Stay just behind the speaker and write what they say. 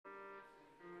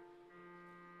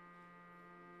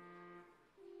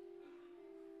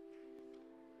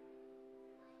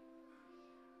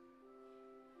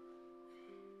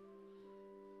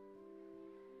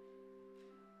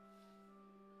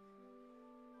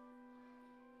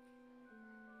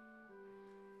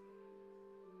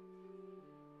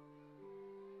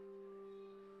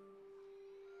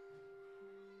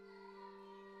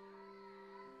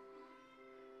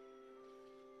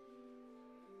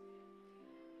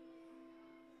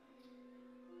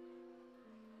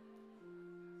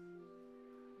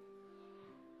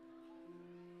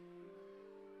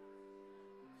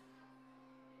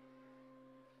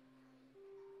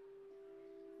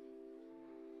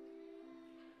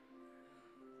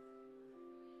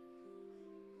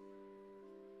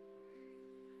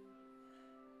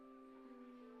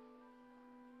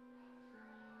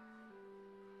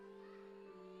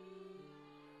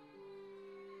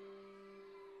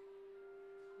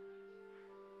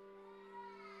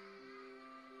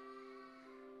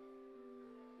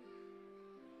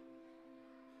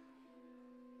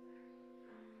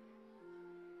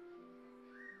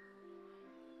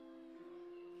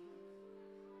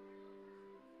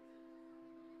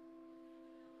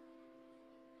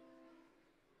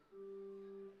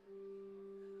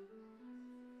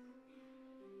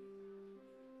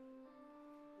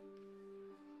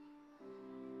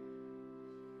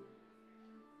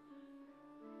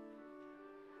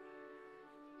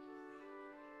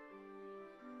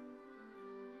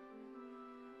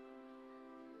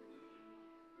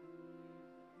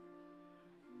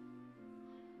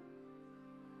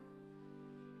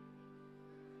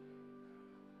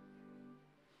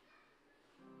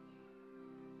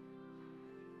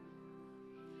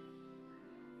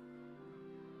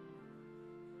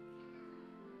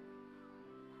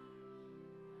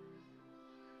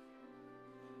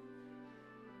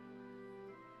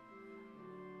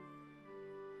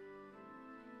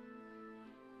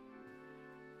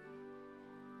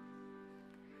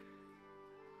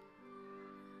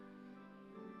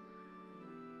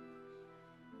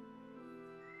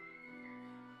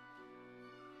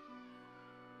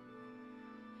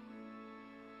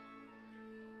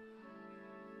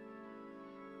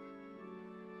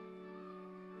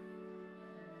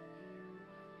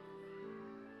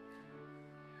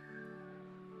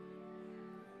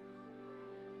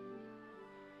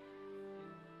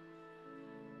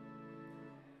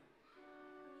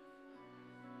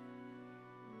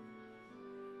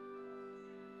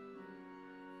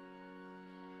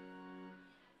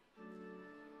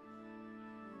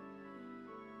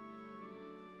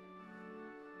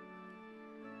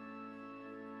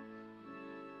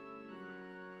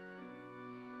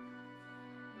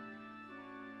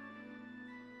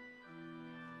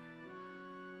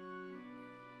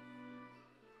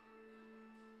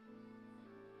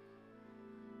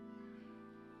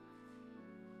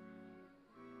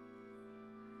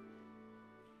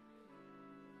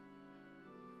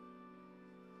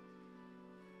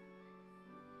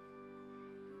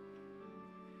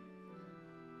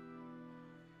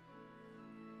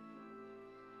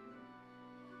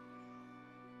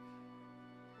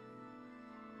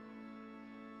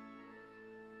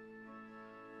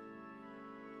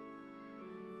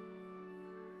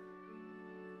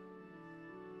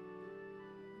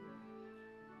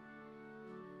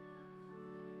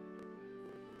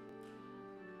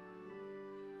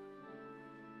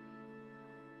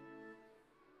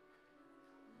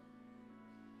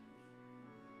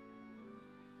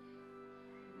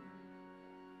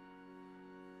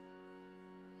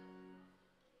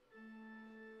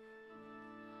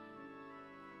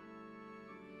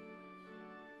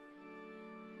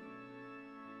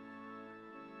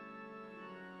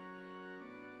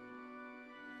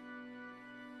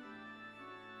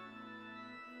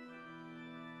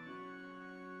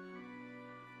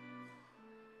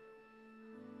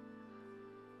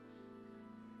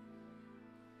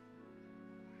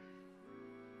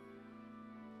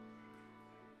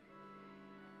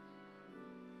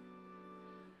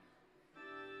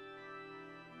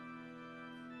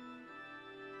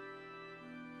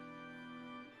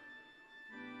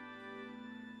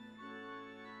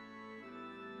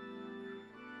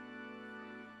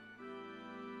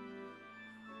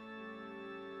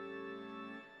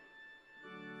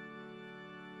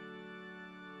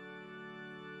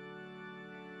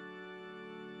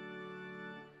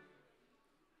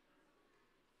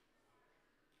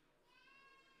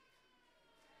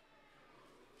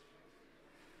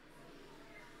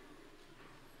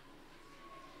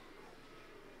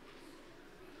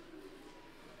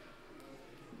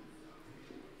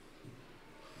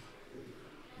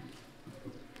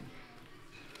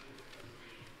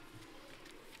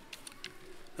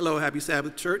Hello, Happy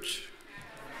Sabbath Church.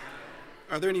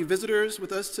 Are there any visitors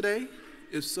with us today?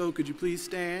 If so, could you please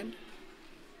stand?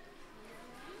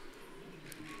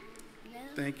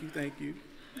 Thank you, thank you.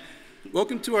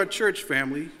 Welcome to our church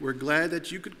family. We're glad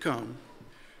that you could come.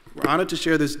 We're honored to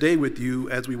share this day with you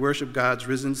as we worship God's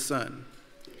risen Son.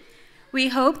 We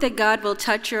hope that God will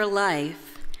touch your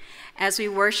life as we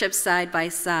worship side by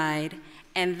side,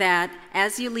 and that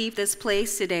as you leave this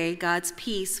place today, God's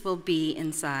peace will be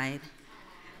inside.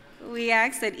 We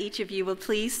ask that each of you will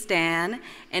please stand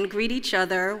and greet each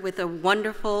other with a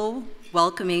wonderful,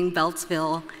 welcoming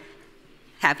Beltsville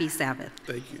Happy Sabbath.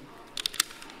 Thank you.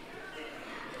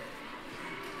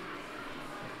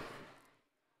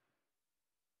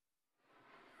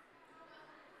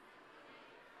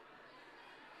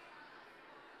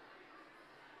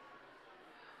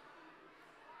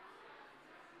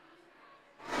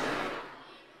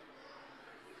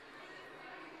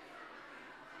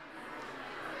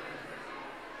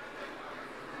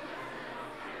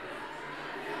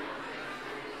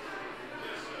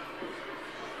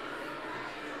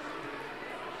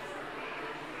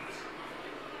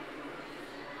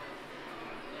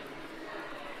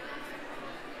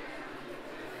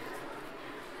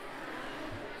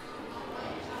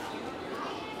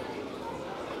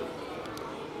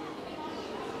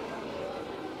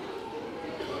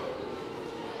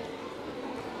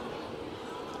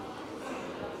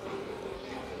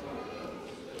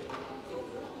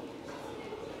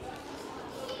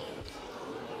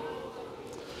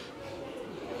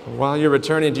 While you're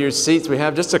returning to your seats, we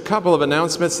have just a couple of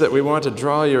announcements that we want to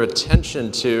draw your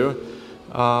attention to.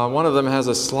 One of them has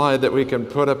a slide that we can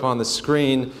put up on the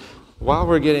screen. While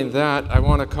we're getting that, I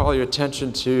want to call your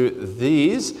attention to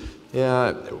these.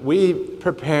 We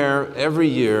prepare every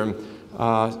year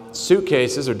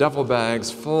suitcases or duffel bags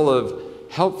full of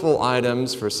helpful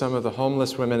items for some of the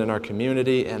homeless women in our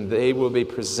community, and they will be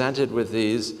presented with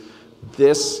these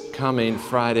this coming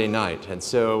Friday night. And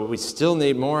so we still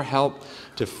need more help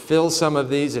to fill some of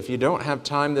these. If you don't have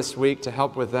time this week to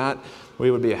help with that,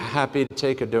 we would be happy to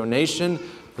take a donation.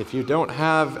 If you don't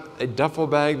have a duffel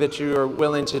bag that you are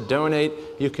willing to donate,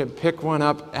 you can pick one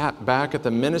up back at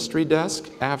the ministry desk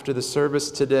after the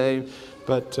service today.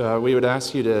 But we would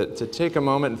ask you to take a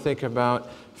moment and think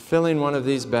about filling one of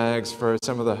these bags for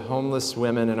some of the homeless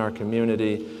women in our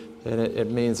community, and it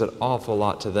means an awful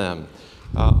lot to them.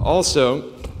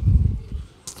 Also,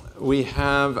 we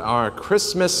have our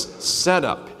Christmas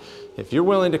setup. If you're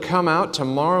willing to come out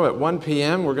tomorrow at 1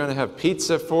 p.m., we're going to have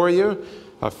pizza for you,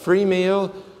 a free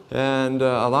meal, and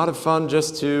a lot of fun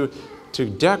just to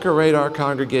decorate our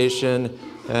congregation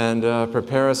and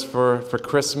prepare us for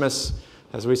Christmas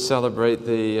as we celebrate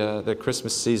the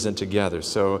Christmas season together.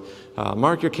 So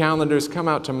mark your calendars, come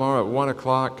out tomorrow at 1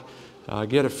 o'clock,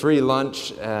 get a free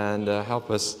lunch, and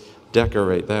help us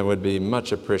decorate. That would be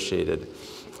much appreciated.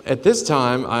 At this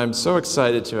time, I'm so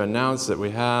excited to announce that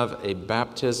we have a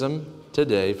baptism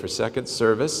today for second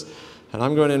service, and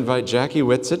I'm going to invite Jackie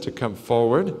Whitsitt to come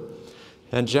forward.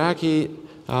 And Jackie,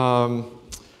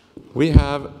 we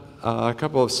have a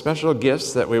couple of special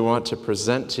gifts that we want to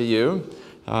present to you.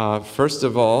 First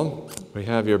of all, we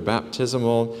have your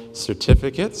baptismal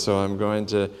certificate, so I'm going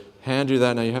to hand you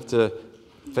that. Now you have to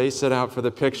face it out for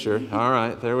the picture. All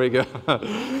right, there we go.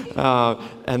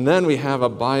 And then we have a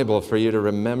Bible for you to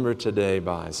remember today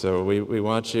by. So we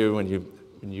want you, when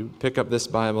you pick up this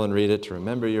Bible and read it, to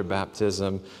remember your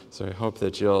baptism. So I hope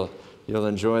that you'll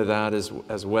enjoy that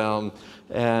as well.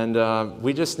 And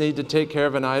we just need to take care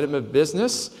of an item of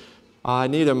business. I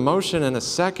need a motion and a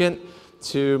second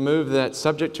to move that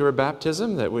subject to her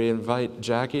baptism, that we invite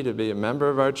Jackie to be a member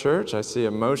of our church. I see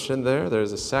a motion there.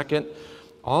 There's a second.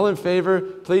 All in favor,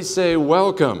 please say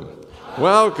welcome.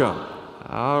 Welcome.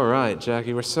 All right,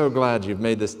 Jackie, we're so glad you've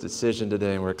made this decision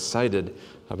today, and we're excited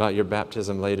about your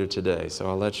baptism later today. So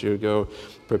I'll let you go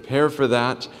prepare for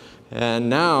that. And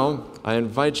now I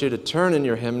invite you to turn in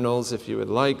your hymnals, if you would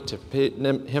like, to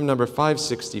hymn number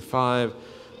 565,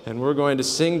 and we're going to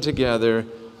sing together,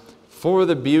 For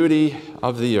the Beauty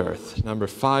of the Earth, number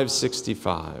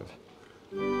 565.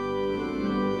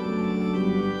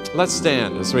 Let's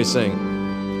stand as we sing.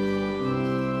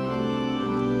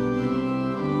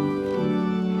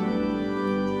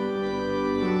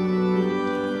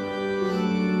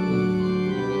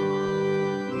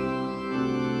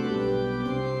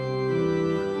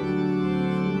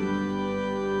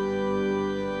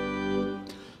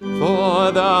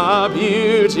 For the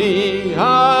beauty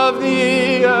of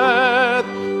the earth,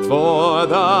 for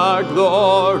the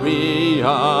glory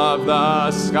of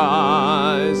the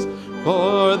skies,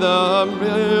 for the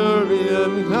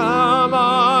million come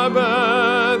our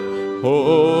birth,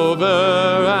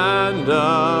 over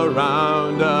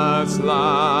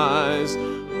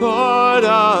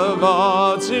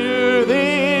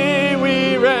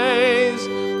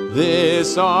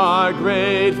this our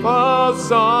grateful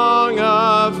song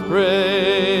of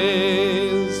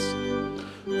praise.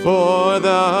 For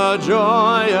the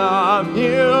joy of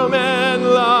human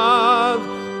love,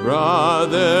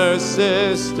 brother,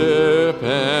 sister,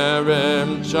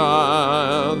 parent,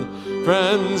 child,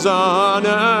 friends on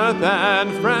earth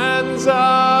and friends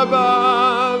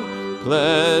above,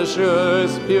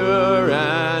 pleasures pure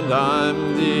and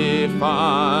undefiled,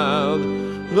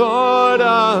 Lord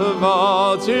of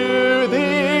all, to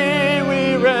thee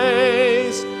we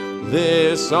raise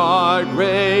this our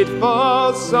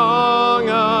grateful song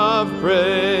of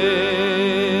praise.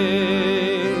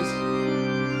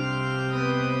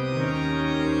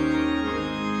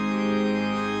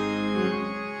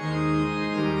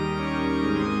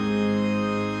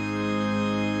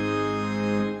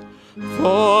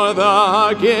 For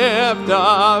the gift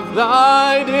of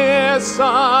thy dear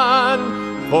Son,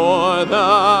 for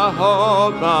the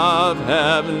hope of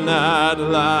heaven at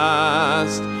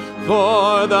last,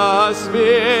 for the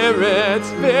Spirit's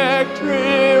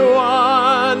victory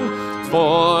won,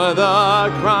 for the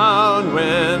crown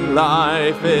when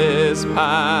life is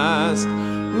past,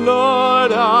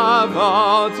 Lord of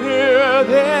all, to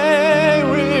thee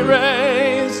we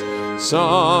raise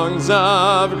songs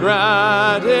of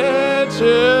gratitude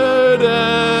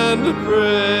and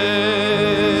praise.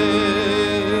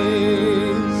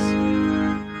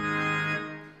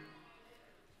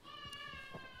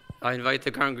 I invite the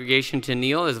congregation to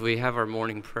kneel as we have our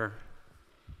morning prayer.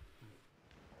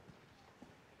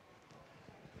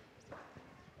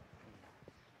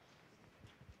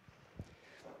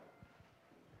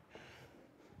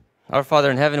 Our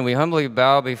Father in heaven, we humbly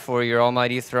bow before your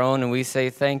almighty throne and we say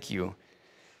thank you.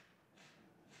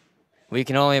 We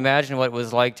can only imagine what it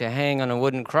was like to hang on a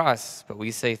wooden cross, but we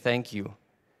say thank you.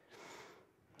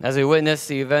 As we witness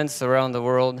the events around the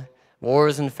world,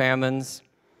 wars and famines,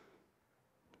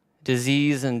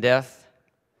 disease and death,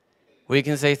 we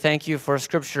can say thank you for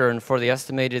Scripture and for the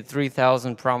estimated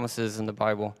 3,000 promises in the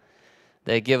Bible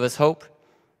that give us hope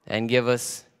and give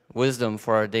us wisdom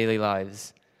for our daily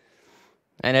lives.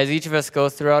 And as each of us go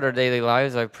throughout our daily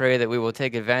lives, I pray that we will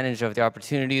take advantage of the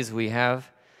opportunities we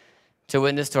have to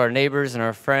witness to our neighbors and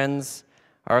our friends,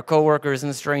 our co-workers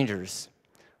and strangers,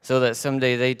 so that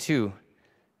someday they too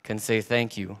can say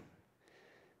thank you.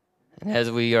 And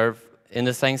as we are in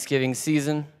this Thanksgiving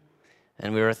season,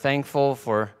 and we are thankful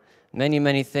for many,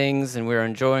 many things, and we are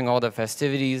enjoying all the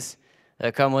festivities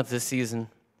that come with this season,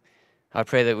 I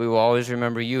pray that we will always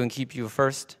remember you and keep you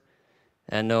first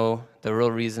and know the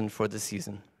real reason for the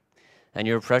season. In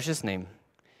your precious name,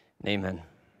 amen.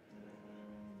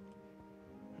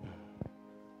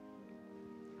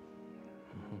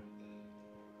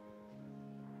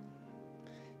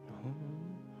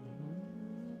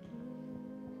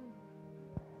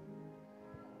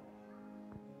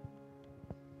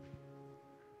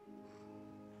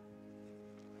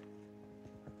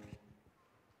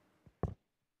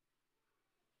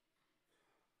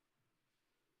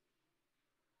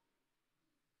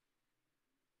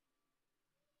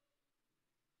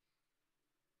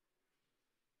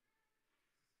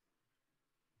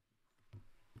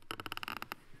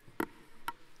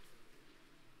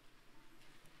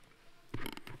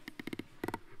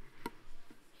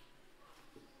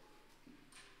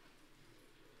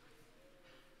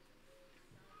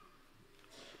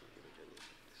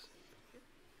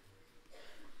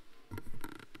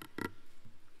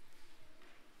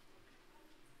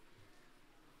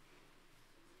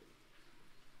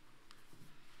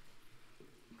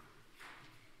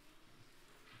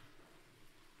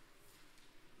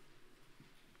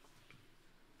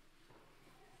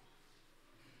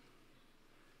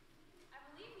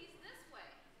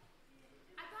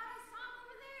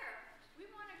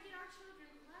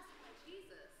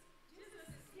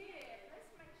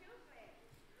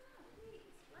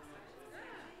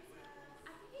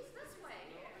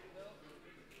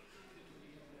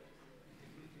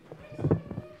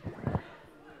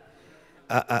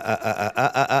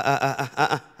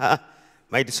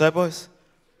 My disciples,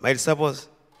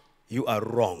 you are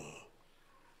wrong.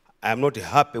 I am not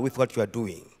happy with what you are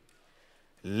doing.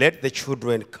 Let the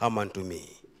children come unto me.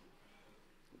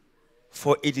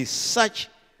 For it is such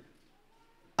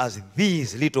as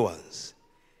these little ones,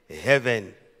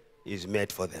 heaven is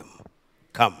made for them.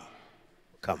 Come,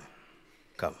 come,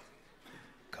 come,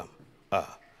 come.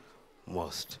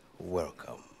 Most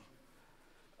welcome.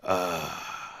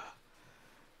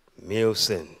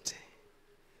 Millicent,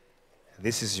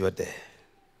 this is your day.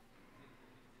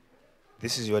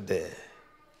 This is your day.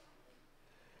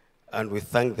 And we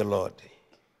thank the Lord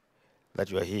that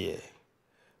you are here.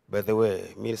 By the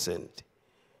way, Millicent,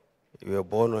 you were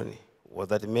born on Was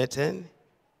that May 10,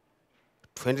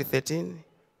 2013?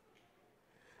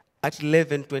 At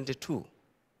 11:22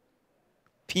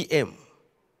 p.m.,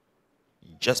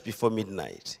 just before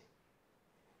midnight,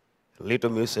 little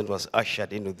Millicent was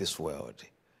ushered into this world.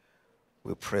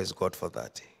 We praise God for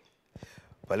that.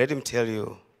 But let him tell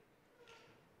you,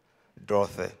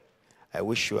 Dorothy, I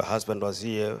wish your husband was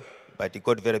here, but he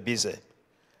got very busy.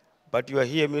 But you are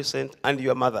here, Millicent, and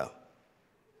your mother.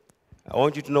 I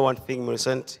want you to know one thing,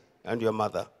 Millicent, and your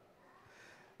mother,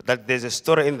 that there's a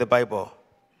story in the Bible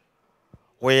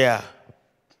where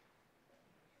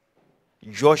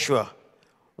Joshua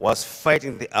was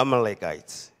fighting the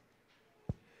Amalekites.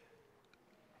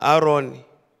 Aaron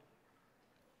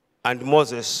and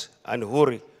Moses and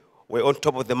Huri were on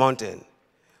top of the mountain.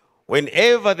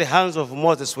 Whenever the hands of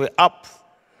Moses were up,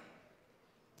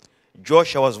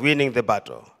 Joshua was winning the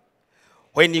battle.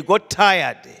 When he got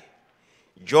tired,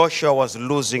 Joshua was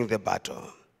losing the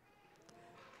battle.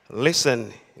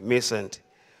 Listen, Millicent,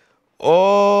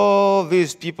 all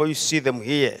these people, you see them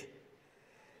here,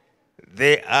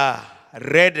 they are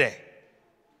ready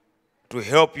to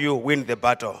help you win the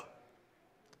battle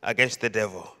against the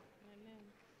devil. Amen.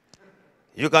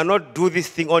 You cannot do this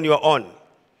thing on your own.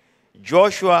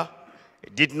 Joshua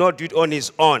did not do it on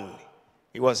his own.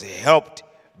 He was helped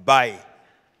by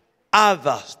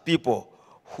other people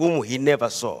whom he never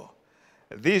saw.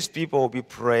 These people will be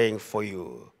praying for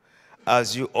you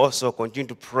as you also continue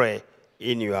to pray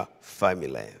in your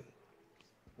family.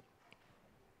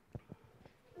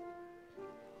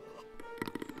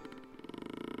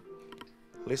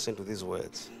 Listen to these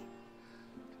words.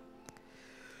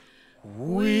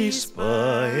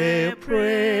 Whisper a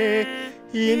prayer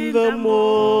in the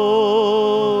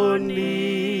morning.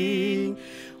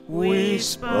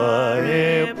 Whisper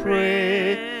a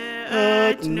prayer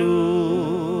at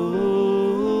noon.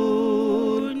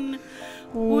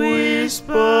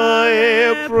 Whisper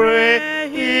a prayer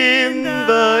in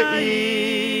the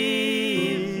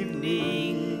evening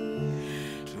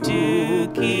to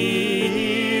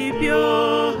keep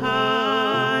your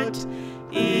heart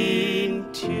in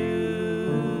tune.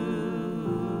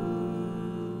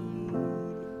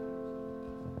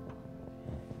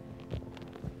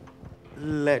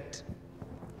 Let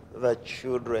the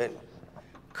children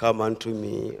come unto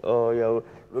me. Oh, you're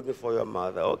looking for your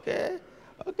mother. Okay,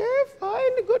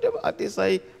 fine, good. At least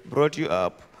I brought you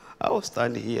up. I'll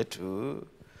stand here too.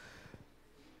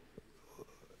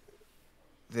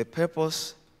 The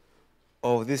purpose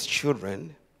of these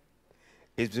children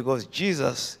is because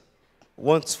Jesus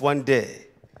wants one day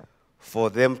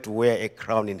for them to wear a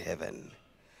crown in heaven.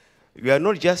 We are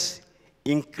not just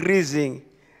increasing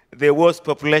the world's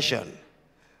population,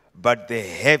 but the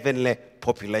heavenly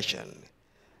population.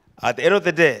 At the end of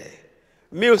the day,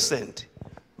 Millicent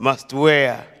must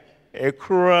wear a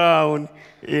crown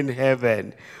in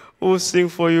heaven. We'll sing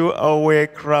for you, I'll wear a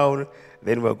crown,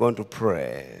 then we're going to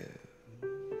pray.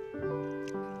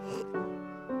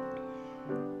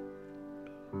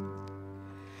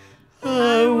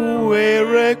 I will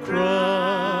wear a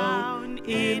crown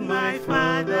in my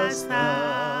Father's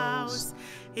house,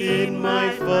 in my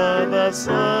Father's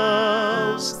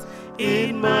house,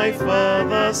 in my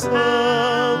Father's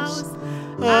house.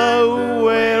 I will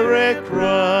wear a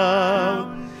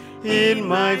crown in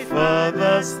my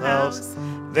Father's house.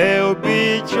 There'll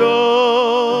be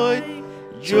joy,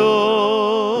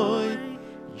 joy,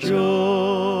 joy.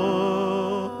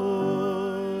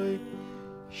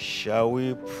 Shall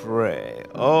we pray?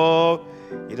 Oh,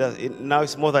 now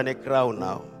it's more than a crown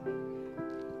now.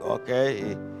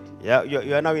 Okay? Yeah,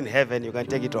 you are now in heaven. You can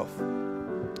take it off.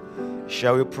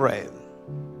 Shall we pray?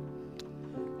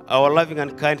 Our loving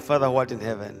and kind Father who art in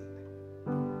heaven,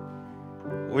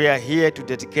 we are here to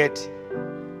dedicate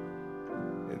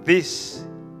this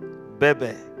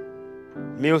baby,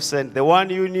 Millicent, the one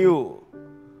you knew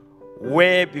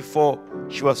way before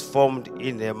she was formed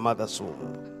in her mother's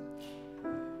womb.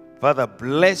 Father,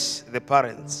 bless the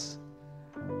parents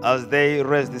as they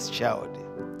raise this child.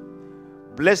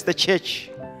 Bless the church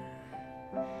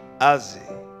as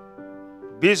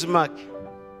Bismarck,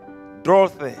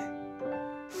 Dorothy,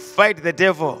 fight the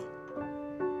devil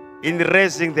in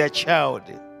raising their child.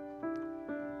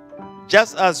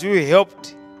 Just as you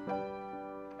helped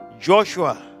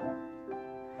Joshua,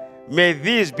 may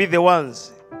these be the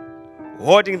ones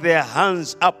holding their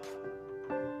hands up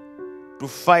to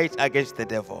fight against the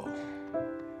devil.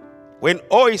 When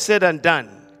all is said and done,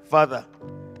 Father,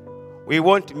 we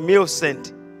want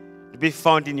Millicent to be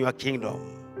found in your kingdom.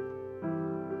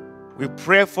 We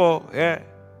pray for her.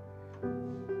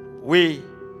 We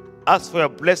ask for your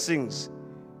blessings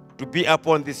to be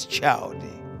upon this child.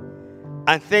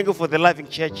 And thank you for the loving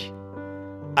church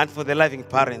and for the loving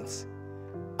parents,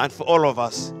 and for all of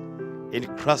us. In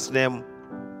Christ's name,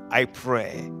 I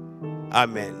pray.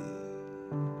 Amen.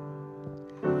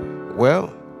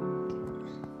 Well,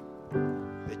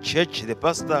 the church, the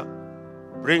pastor,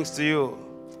 brings to you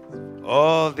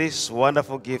all this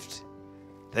wonderful gift.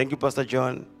 Thank you, Pastor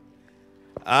John.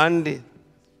 And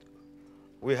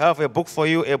we have a book for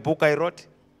you, a book I wrote,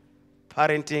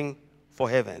 Parenting for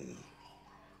Heaven.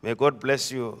 May God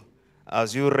bless you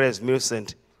as you raise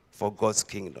Millicent for God's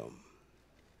kingdom.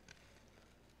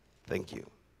 Thank you.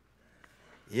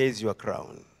 Here is your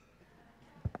crown.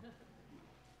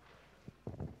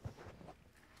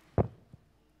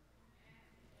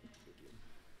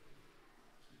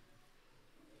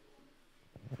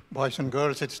 Boys and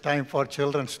girls, it's time for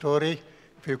children's story.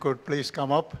 If you could please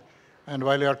come up. And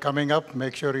while you are coming up,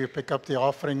 make sure you pick up the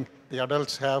offering the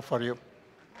adults have for you.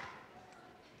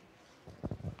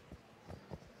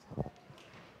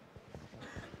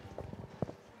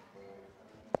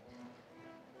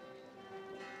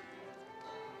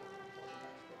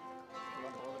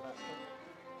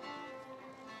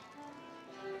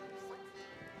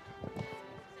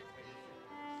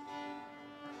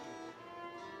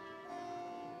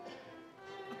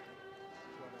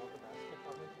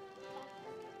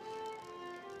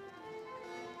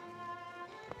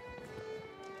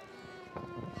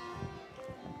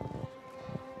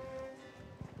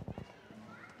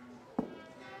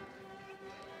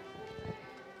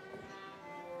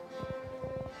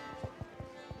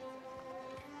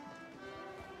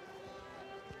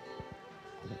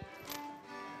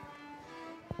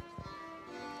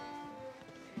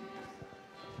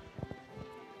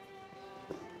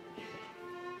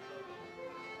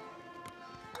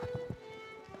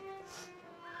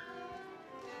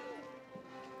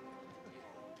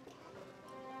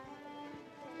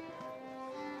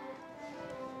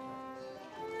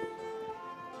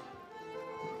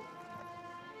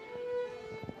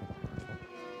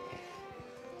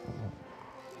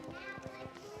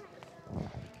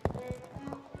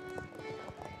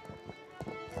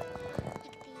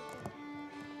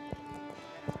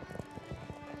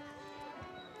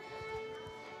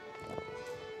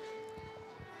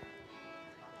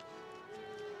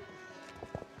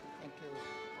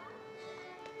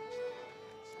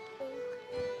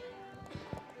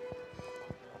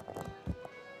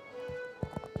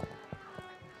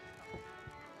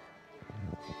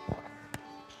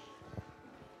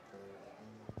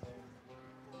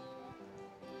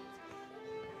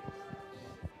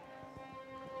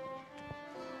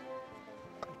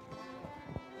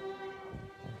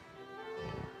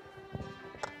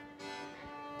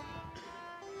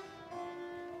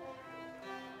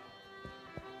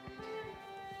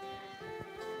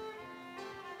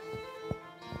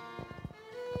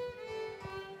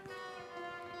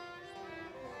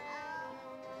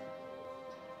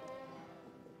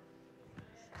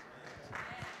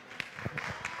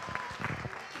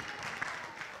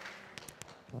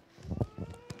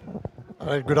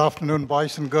 All right, good afternoon,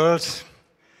 boys and girls.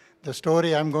 The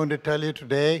story I'm going to tell you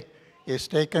today is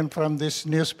taken from this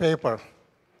newspaper.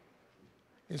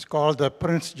 It's called the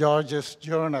Prince George's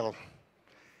Journal.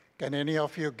 Can any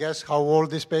of you guess how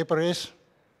old this paper is?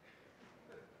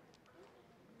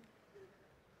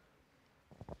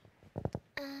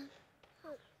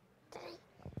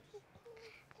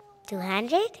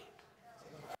 200?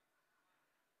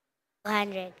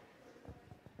 200.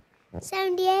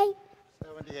 78?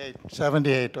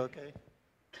 78, okay.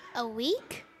 A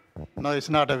week? No, it's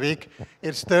not a week.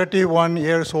 It's 31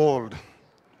 years old.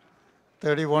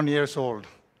 31 years old.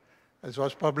 It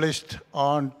was published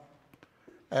in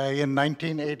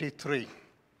 1983.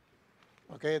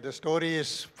 Okay, the story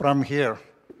is from here.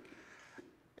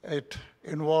 It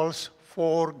involves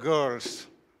 4 girls.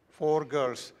 4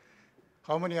 girls.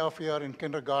 How many of you are in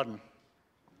kindergarten?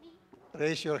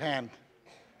 Raise your hand.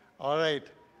 All right.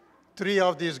 3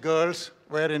 of these girls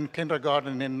were in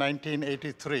kindergarten in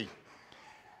 1983.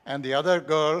 And the other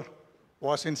girl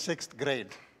was in 6th grade.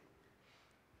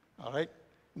 All right?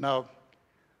 Now,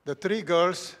 the 3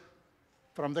 girls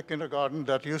from the kindergarten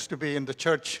that used to be in the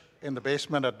church in the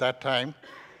basement at that time,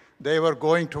 they were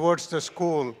going towards the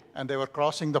school and they were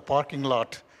crossing the parking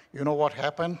lot. You know what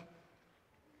happened?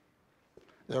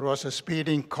 There was a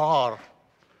speeding car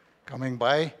coming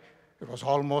by. It was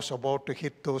almost about to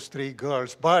hit those 3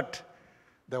 girls. But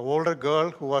the older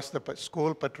girl, who was the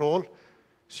school patrol,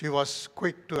 she was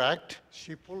quick to act.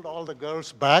 She pulled all the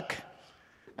girls back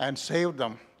and saved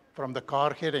them from the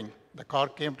car hitting. The car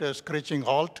came to a screeching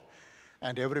halt,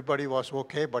 and everybody was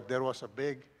okay, but there was a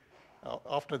big,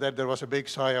 after that, there was a big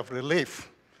sigh of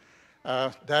relief.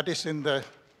 That is in the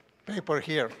paper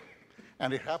here.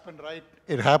 and it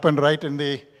happened right in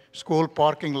the school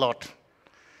parking lot.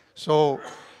 So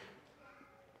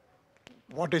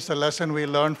what is the lesson we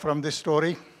learned from this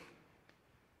story?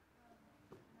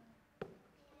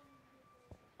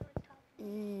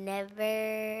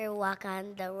 Never walk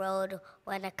on the road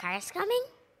when a car is coming.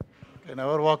 Okay,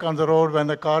 never walk on the road when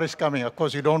the car is coming. Of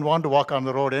course, you don't want to walk on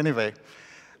the road anyway.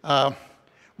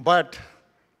 But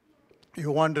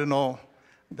you want to know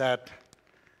that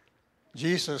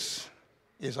Jesus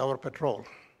is our patrol.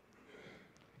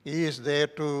 He is there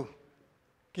to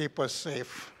keep us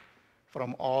safe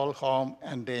from all harm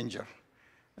and danger.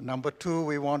 And number two,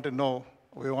 we want to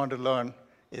learn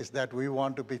is that we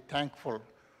want to be thankful.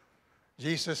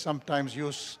 Jesus sometimes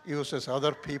uses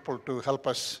other people to help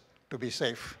us to be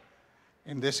safe.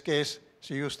 In this case,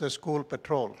 she used the school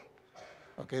patrol.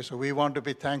 Okay, so we want to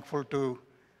be thankful to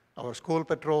our school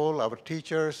patrol, our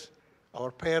teachers,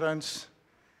 our parents,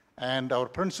 and our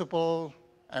principal,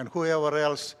 and whoever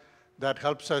else that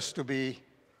helps us to be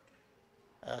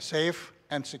safe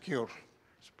and secure.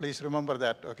 So please remember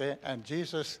that, okay? And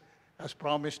Jesus has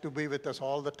promised to be with us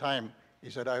all the time. He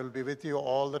said, I will be with you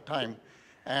all the time.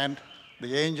 And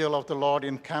the angel of the Lord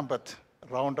encampeth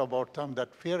round about them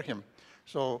that fear him.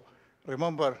 So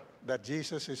remember that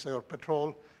Jesus is our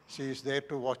patrol. She is there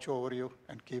to watch over you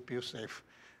and keep you safe.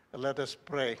 Let us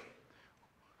pray.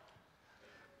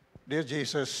 Dear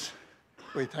Jesus,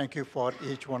 we thank you for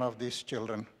each one of these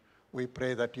children. We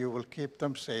pray that you will keep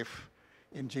them safe.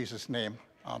 In Jesus' name,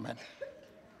 amen.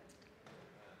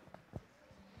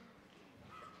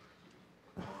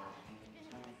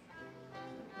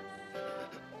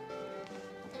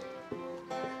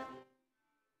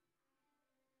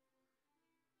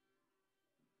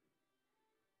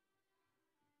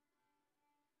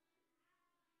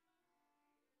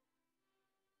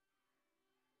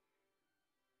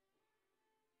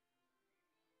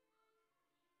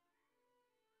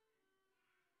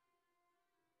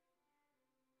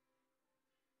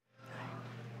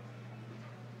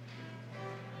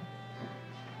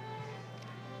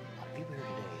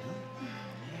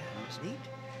 Neat.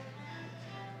 Go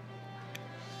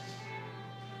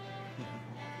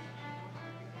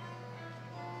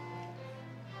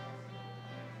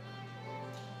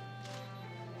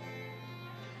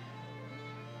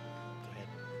ahead.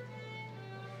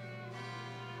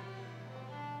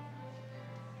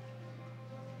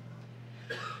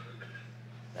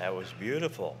 That was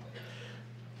beautiful.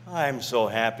 I'm so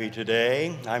happy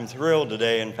today. I'm thrilled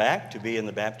today, in fact, to be in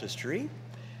the baptistry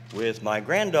with my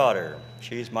granddaughter.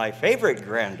 She's my favorite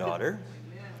granddaughter.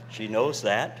 She knows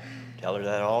that. Tell her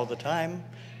that all the time.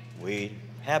 We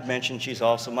have mentioned she's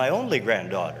also my only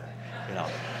granddaughter, you know.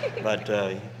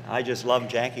 But I just love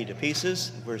Jackie to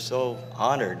pieces. We're so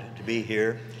honored to be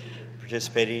here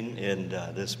participating in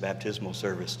this baptismal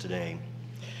service today.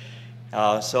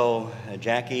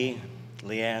 Jackie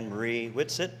Leanne Marie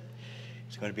Whitsitt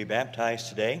is going to be baptized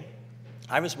today.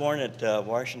 I was born at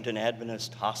Washington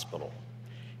Adventist Hospital.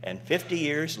 And 50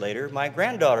 years later, my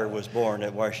granddaughter was born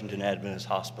at Washington Adventist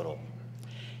Hospital.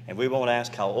 And we won't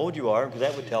ask how old you are, because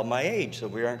that would tell my age, so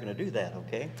we aren't going to do that,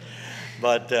 okay?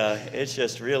 But it's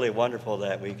just really wonderful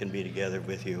that we can be together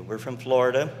with you. We're from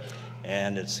Florida,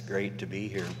 and it's great to be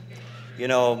here. You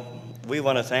know, we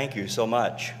want to thank you so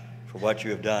much for what you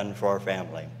have done for our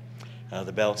family,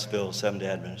 the Beltsville Seventh-day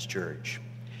Adventist Church.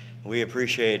 We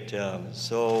appreciate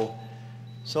so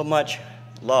much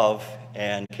love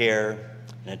and care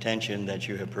and attention that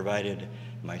you have provided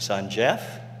my son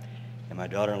Jeff and my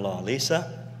daughter-in-law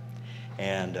Lisa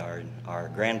and our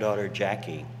granddaughter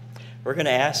Jackie. We're going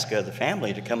to ask the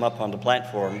family to come up on the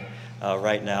platform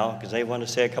right now because they want to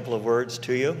say a couple of words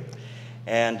to you.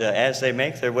 And as they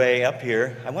make their way up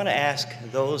here, I want to ask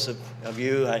those of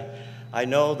you, I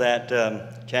know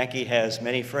that Jackie has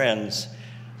many friends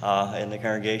in the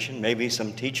congregation, maybe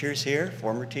some teachers here,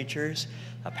 former teachers,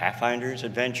 Pathfinders,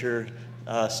 Adventure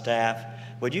staff.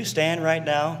 Would you stand right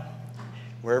now,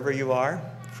 wherever you are,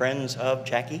 friends of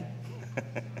Jackie?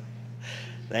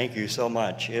 Thank you so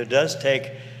much. It does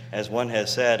take, as one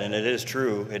has said, and it is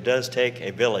true, it does take a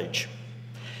village.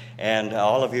 And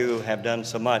all of you have done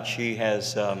so much. She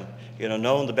has, known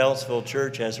the Beltsville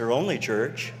Church as her only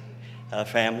church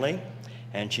family,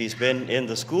 and she's been in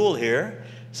the school here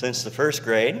since the first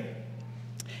grade.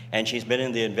 And she's been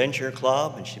in the Adventure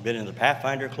Club, and she's been in the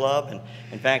Pathfinder Club. And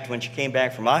in fact, when she came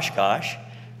back from Oshkosh,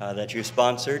 that you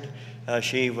sponsored,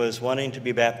 she was wanting to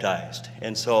be baptized.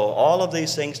 And so all of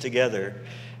these things together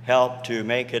help to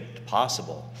make it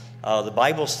possible. The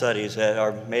Bible studies that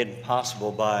are made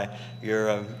possible by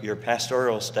your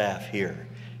pastoral staff here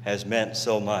has meant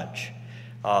so much.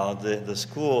 The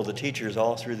school, the teachers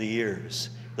all through the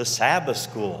years the Sabbath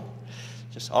school.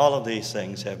 Just all of these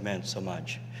things have meant so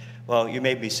much. Well, you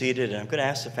may be seated, and I'm going to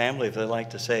ask the family if they'd like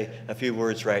to say a few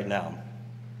words right now.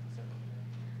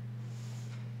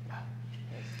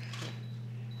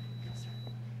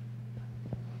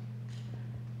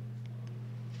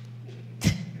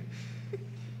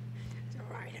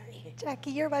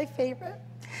 Jackie, you're my favorite.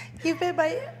 You've been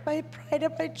my pride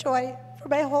and my joy for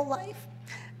my whole life.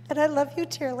 And I love you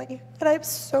dearly. And I'm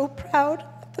so proud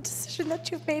of the decision that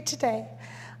you've made today.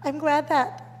 I'm glad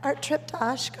that our trip to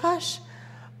Oshkosh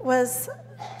was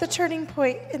the turning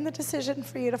point in the decision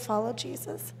for you to follow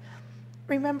Jesus.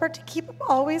 Remember to keep him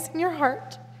always in your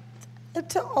heart and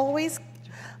to always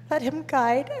let him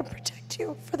guide and protect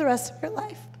you for the rest of your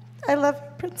life. I love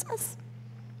you, Princess.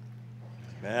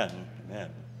 Amen. Amen.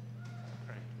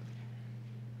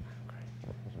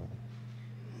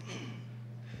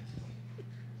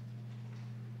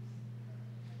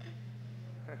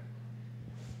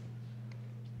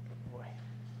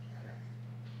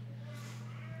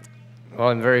 Well,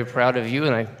 I'm very proud of you,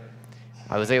 and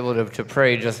I was able to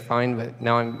pray just fine, but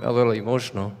now I'm a little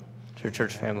emotional to your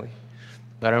church family.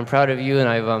 But I'm proud of you, and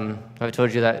I've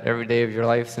told you that every day of your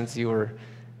life since you were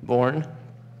born.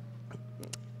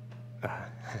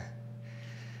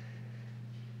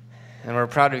 And we're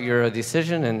proud of your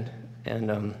decision,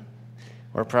 and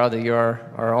we're proud that you're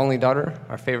our only daughter,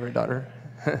 our favorite daughter.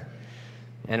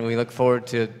 And we look forward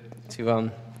to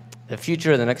the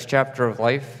future, the next chapter of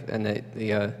life, and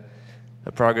the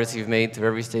progress you've made through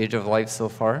every stage of life so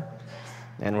far.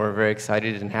 And we're very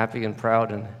excited and happy and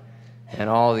proud and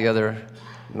all the other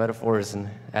metaphors and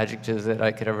adjectives that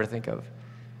I could ever think of.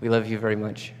 We love you very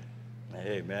much.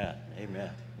 Amen.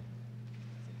 Amen.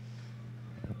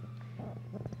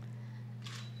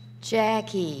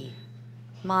 Jackie,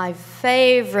 my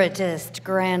favoriteest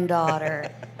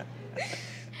granddaughter.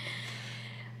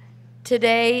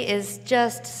 Today is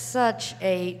just such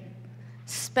a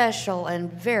special and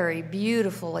very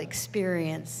beautiful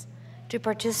experience to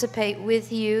participate with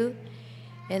you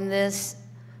in this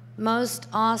most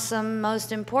awesome,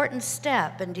 most important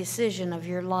step and decision of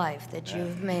your life that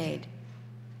you've made.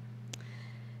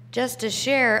 Just to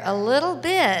share a little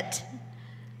bit,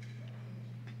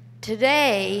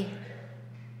 today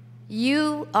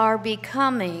you are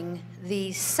becoming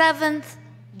the 7th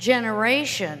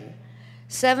generation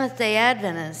Seventh-day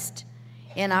Adventist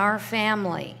in our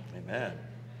family. Amen.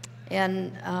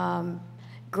 And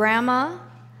Grandma,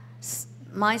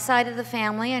 my side of the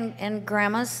family, and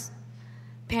Grandma's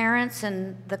parents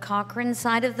and the Cochran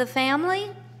side of the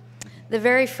family, the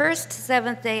very first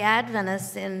Seventh-day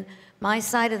Adventists in my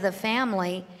side of the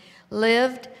family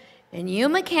lived in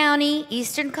Yuma County,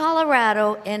 eastern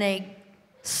Colorado, in a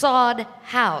sod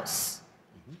house.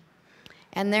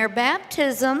 And their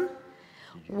baptism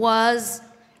was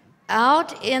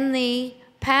out in the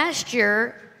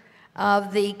pasture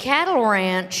of the cattle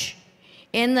ranch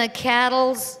in the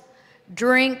cattle's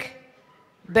drink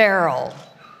barrel.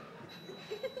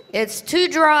 It's too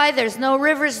dry, there's no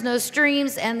rivers, no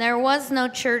streams, and there was no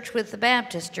church with the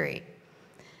baptistry.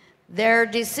 Their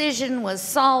decision was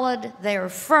solid, they were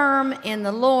firm in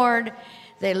the Lord,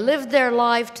 they lived their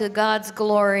life to God's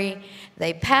glory,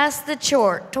 they passed the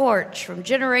torch from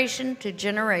generation to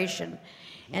generation.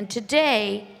 And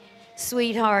today,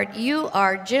 sweetheart, you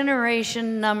are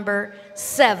generation number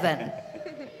 7.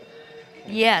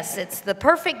 Yes, it's the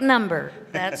perfect number.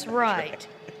 That's right.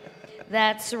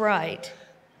 That's right.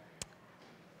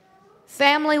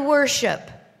 Family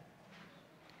worship,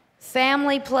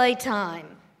 family playtime,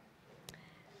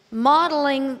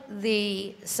 modeling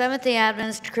the Seventh-day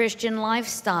Adventist Christian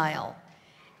lifestyle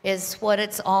is what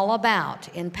it's all about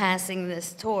in passing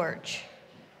this torch.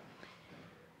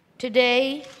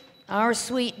 Today, our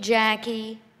sweet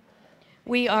Jackie,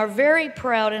 we are very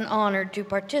proud and honored to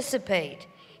participate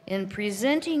in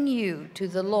presenting you to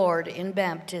the Lord in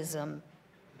baptism.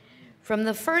 From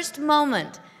the first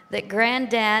moment that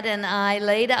Granddad and I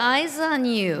laid eyes on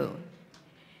you,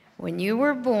 when you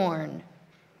were born,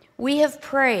 we have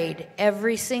prayed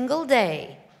every single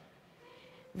day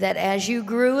that as you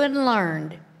grew and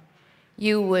learned,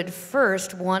 you would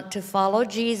first want to follow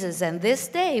Jesus, and this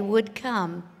day would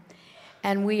come.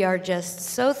 And we are just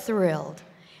so thrilled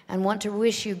and want to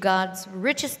wish you God's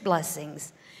richest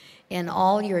blessings in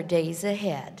all your days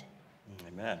ahead.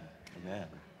 Amen. Amen.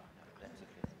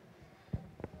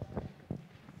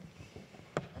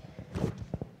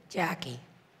 Jackie,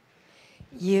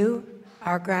 you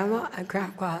are Grandma and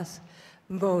Grandpa's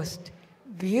most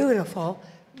beautiful,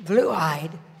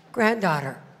 blue-eyed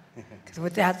granddaughter.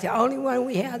 Because that's the only one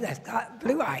we have that's got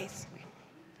blue eyes.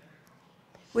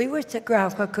 We wish that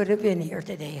Grandpa could have been here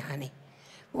today, honey.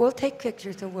 We'll take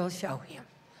pictures and we'll show him,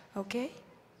 okay?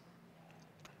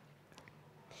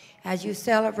 As you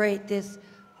celebrate this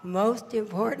most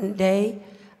important day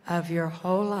of your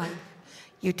whole life.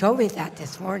 You told me that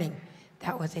this morning.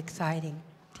 That was exciting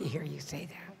to hear you say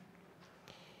that.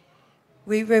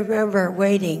 We remember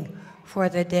waiting for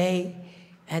the day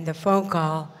and the phone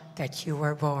call that you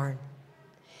were born.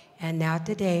 And now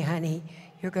today, honey,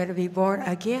 you're going to be born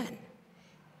again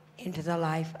into the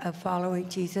life of following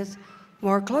Jesus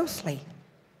more closely.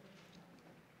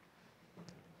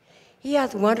 He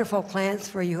has wonderful plans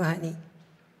for you, honey.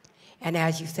 And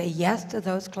as you say yes to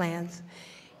those plans,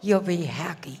 you'll be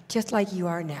happy, just like you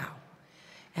are now.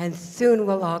 And soon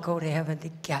we'll all go to heaven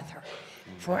together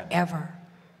forever.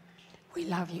 We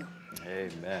love you.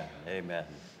 Amen. Amen.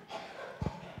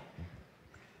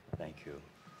 Thank you.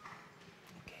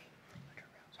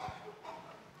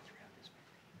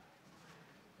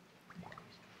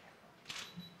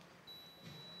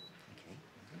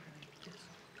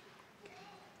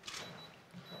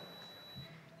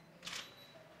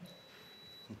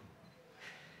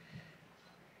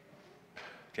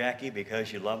 Jackie,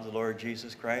 because you love the Lord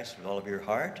Jesus Christ with all of your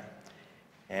heart,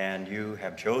 and you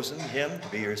have chosen him to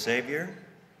be your Savior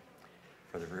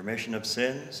for the remission of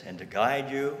sins and to guide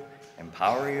you,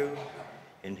 empower you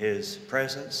in his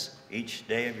presence each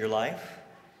day of your life,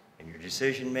 in your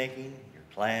decision-making, your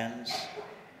plans,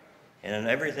 and in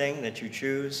everything that you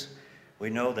choose,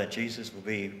 we know that Jesus will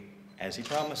be, as he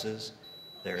promises,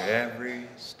 there every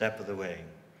step of the way.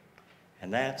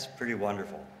 And that's pretty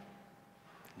wonderful.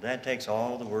 That takes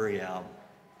all the worry out,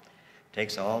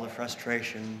 takes all the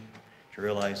frustration to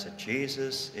realize that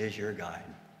Jesus is your guide.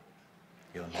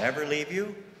 He'll never leave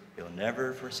you. He'll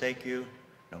never forsake you,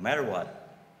 no matter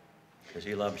what, because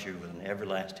he loves you with an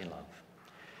everlasting love.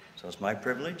 So it's my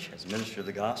privilege as a minister of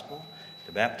the gospel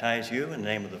to baptize you in the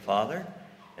name of the Father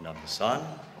and of the Son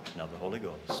and of the Holy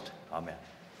Ghost. Amen.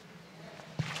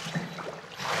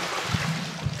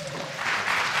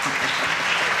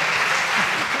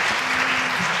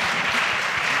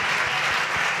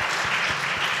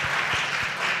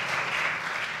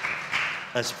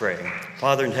 Let's pray.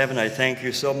 Father in heaven, I thank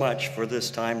you so much for this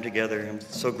time together. I'm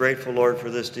so grateful, Lord, for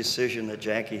this decision that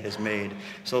Jackie has made.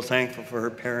 So thankful for her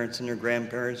parents and her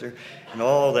grandparents and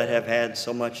all that have had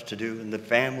so much to do, and the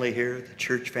family here, the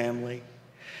church family.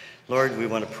 Lord, we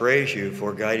want to praise you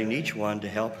for guiding each one to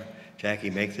help Jackie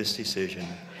make this decision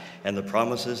and the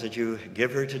promises that you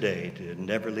give her today to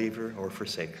never leave her or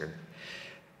forsake her.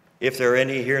 If there are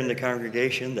any here in the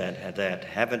congregation that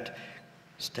haven't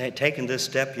taken this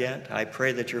step yet, I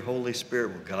pray that your Holy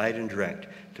Spirit will guide and direct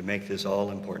to make this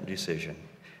all-important decision.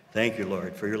 Thank you,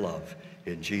 Lord, for your love.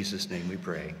 In Jesus' name we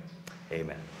pray.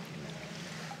 Amen.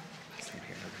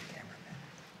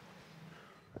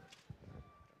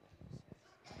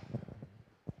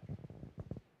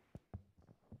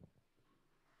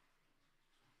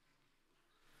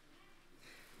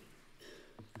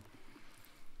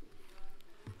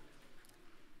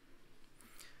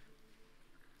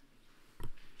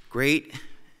 Great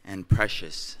and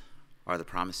precious are the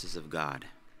promises of God.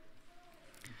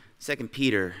 2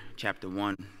 Peter chapter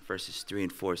 1, verses 3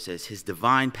 and 4 says, His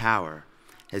divine power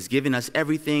has given us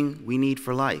everything we need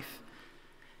for life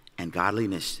and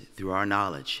godliness through our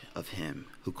knowledge of him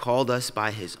who called us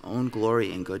by his own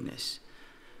glory and goodness.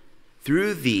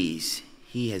 Through these,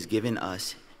 he has given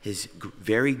us his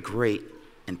very great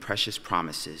and precious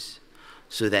promises,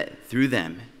 so that through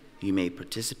them you may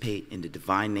participate in the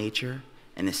divine nature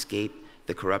and escape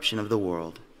the corruption of the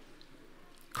world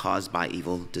caused by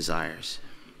evil desires.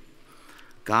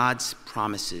 God's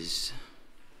promises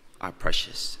are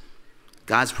precious.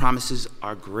 God's promises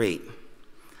are great.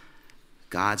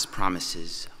 God's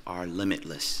promises are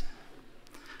limitless.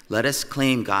 Let us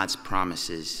claim God's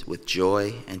promises with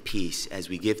joy and peace as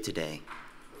we give today.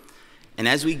 And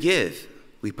as we give,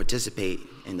 we participate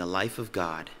in the life of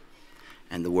God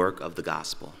and the work of the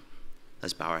gospel.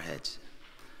 Let's bow our heads.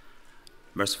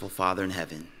 Merciful Father in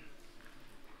heaven,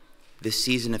 this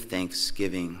season of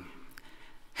Thanksgiving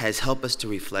has helped us to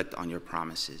reflect on your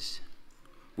promises.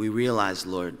 We realize,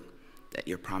 Lord, that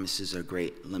your promises are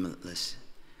great, limitless.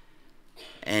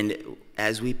 And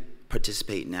as we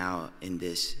participate now in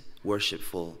this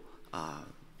worshipful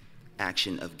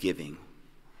action of giving,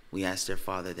 we ask, dear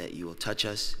Father, that you will touch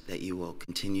us, that you will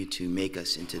continue to make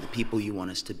us into the people you want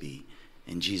us to be.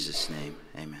 In Jesus' name,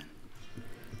 amen.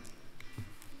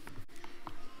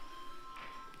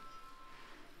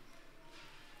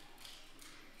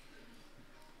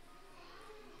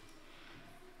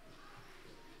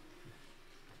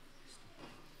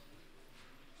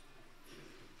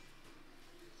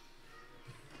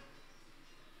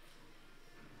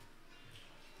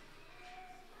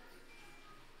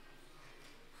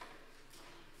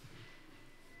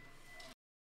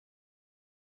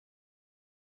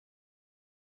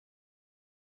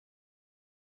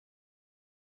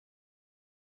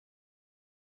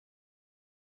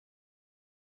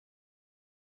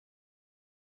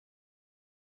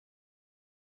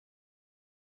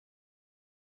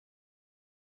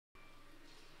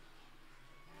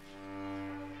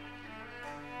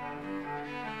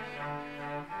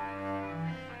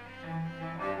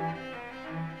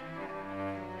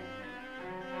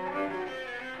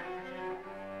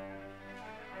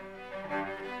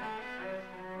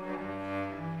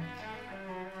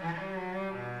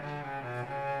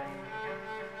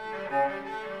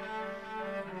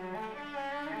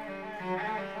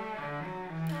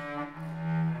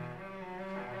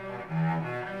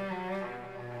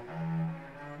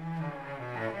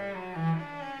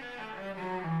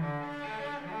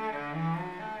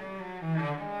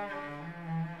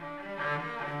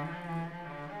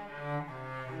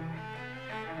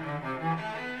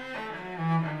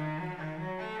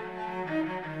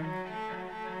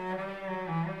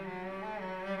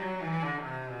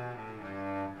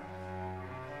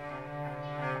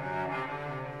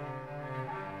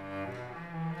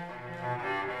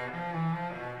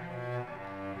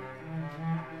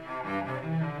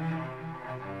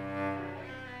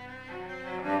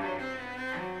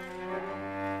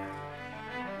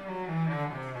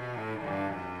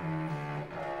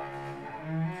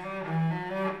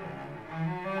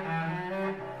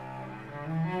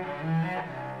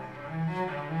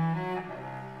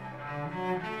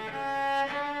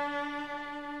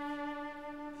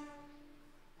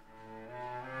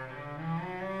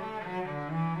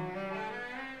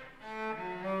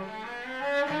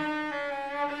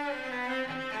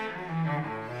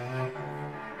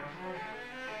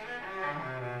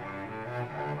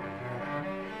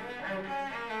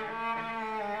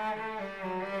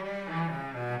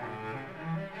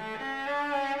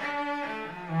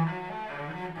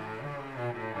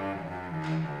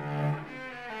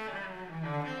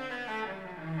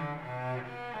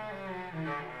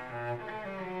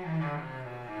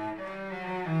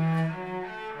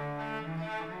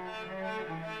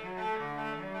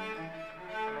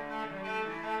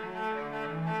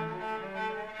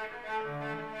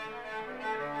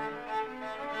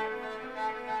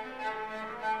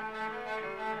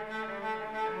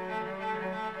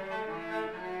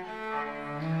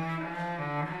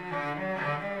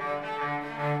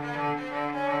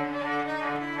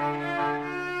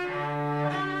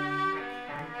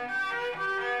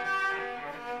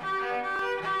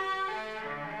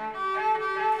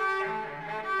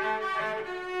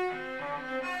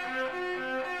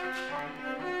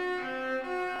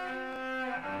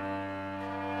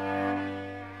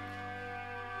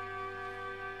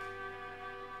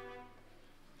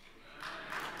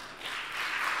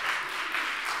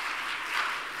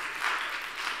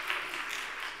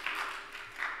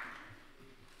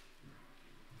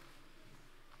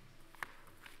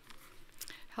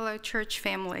 Hello, church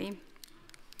family.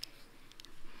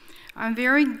 I'm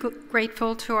very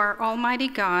grateful to our Almighty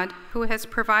God who has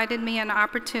provided me an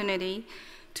opportunity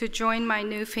to join my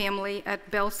new family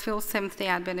at Bellsville Seventh-day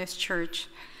Adventist Church.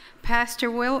 Pastor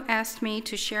Will asked me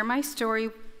to share my story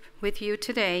with you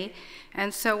today,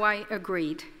 and so I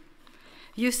agreed.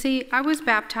 You see, I was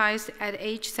baptized at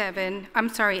age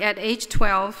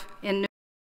 12 in New.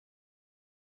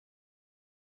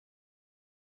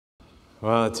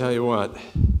 Well, I'll tell you what,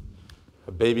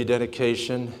 a baby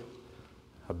dedication,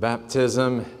 a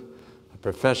baptism, a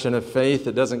profession of faith,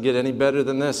 it doesn't get any better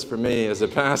than this for me as a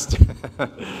pastor.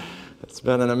 It's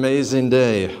been an amazing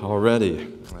day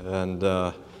already, and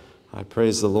I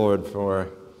praise the Lord for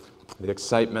the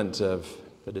excitement of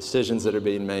the decisions that are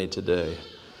being made today.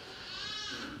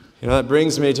 You know, that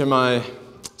brings me to my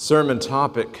sermon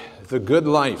topic, the good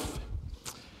life.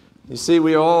 You see,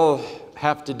 we all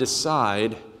have to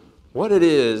decide what it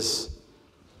is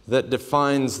that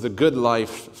defines the good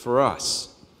life for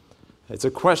us. It's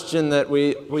a question that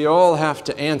we all have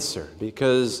to answer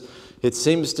because it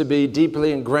seems to be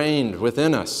deeply ingrained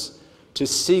within us to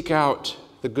seek out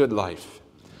the good life,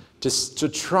 to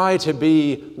try to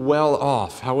be well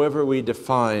off, however we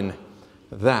define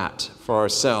that for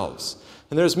ourselves.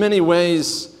 And there's many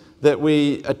ways that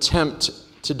we attempt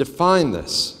to define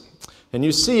this. And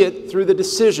you see it through the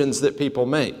decisions that people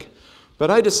make. But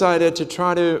I decided to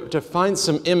try to find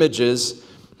some images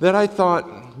that I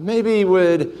thought maybe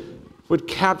would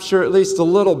capture at least a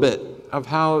little bit of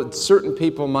how certain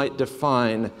people might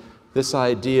define this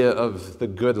idea of the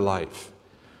good life.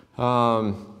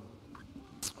 Whoa,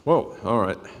 all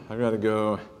right, I gotta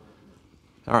go.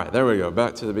 All right, there we go,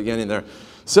 back to the beginning there.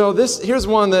 So here's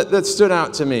one that stood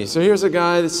out to me. So here's a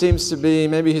guy that seems to be,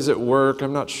 maybe he's at work,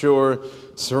 I'm not sure,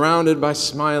 surrounded by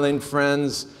smiling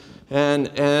friends,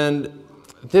 and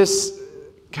this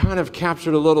kind of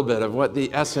captured a little bit of what the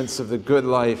essence of the good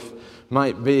life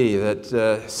might be,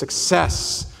 that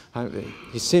success,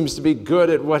 he seems to be good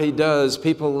at what he does,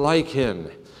 people like him,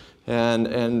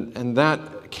 And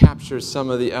that captures some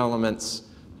of the elements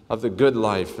of the good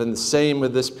life. And the same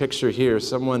with this picture here.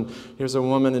 Here's a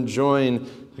woman enjoying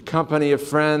the company of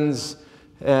friends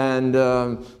and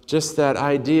just that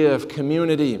idea of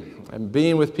community and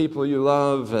being with people you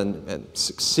love and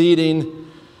succeeding.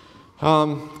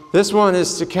 This one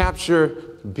is to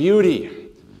capture beauty.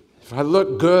 If I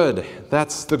look good,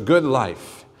 that's the good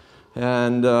life.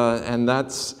 And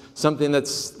that's something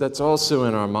that's also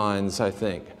in our minds, I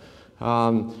think.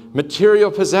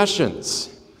 Material possessions.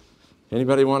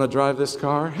 Anybody want to drive this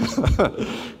car?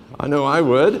 I know I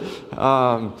would.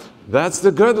 That's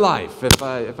the good life. If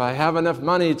I have enough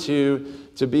money to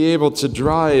be able to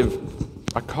drive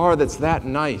a car that's that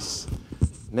nice,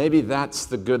 maybe that's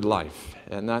the good life.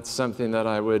 And that's something that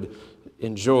I would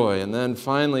enjoy. And then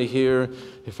finally here,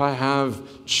 if I have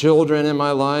children in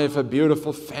my life, a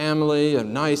beautiful family, a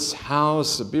nice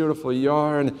house, a beautiful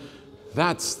yard,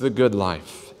 that's the good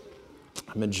life.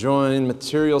 I'm enjoying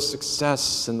material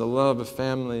success and the love of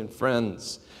family and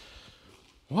friends.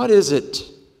 What is it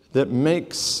that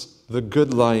makes the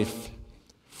good life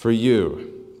for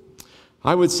you?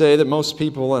 I would say that most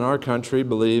people in our country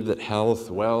believe that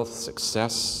health, wealth,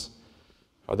 success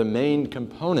are the main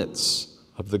components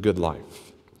of the good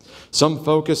life. Some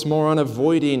focus more on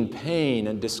avoiding pain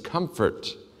and discomfort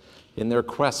in their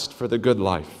quest for the good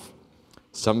life.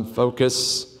 Some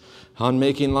focus on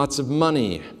making lots of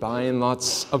money, buying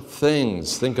lots of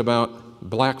things. Think about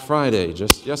Black Friday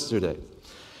just yesterday.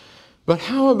 But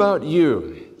how about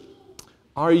you?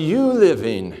 Are you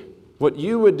living what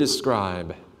you would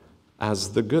describe as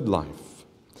the good life?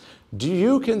 Do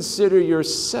you consider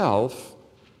yourself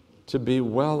to be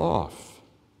well off?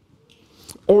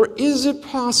 Or is it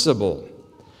possible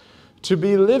to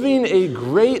be living a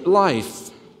great life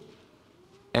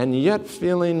and yet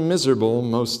feeling miserable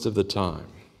most of the time?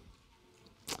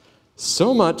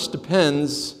 So much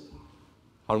depends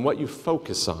on what you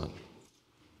focus on.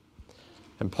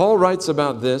 And Paul writes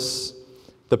about this,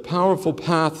 the powerful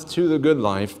path to the good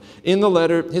life, in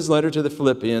his letter to the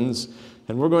Philippians,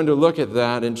 and we're going to look at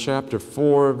that in chapter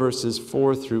 4, verses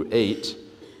 4 through 8.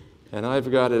 And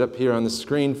I've got it up here on the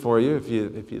screen for you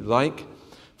if you'd like.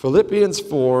 Philippians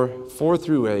 4, 4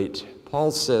 through 8,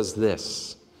 Paul says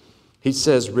this. He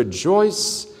says,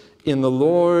 "Rejoice in the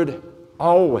Lord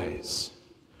always."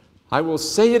 I will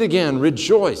say it again,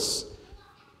 rejoice.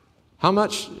 How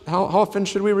often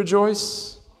should we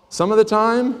rejoice? Some of the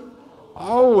time?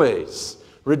 Always.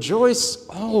 Rejoice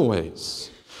always.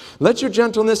 Let your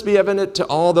gentleness be evident to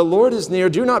all. The Lord is near.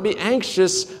 Do not be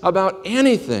anxious about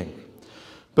anything,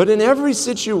 but in every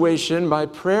situation, by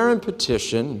prayer and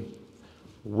petition,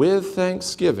 with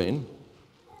thanksgiving,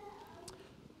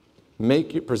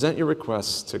 present your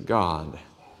requests to God.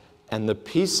 And the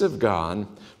peace of God,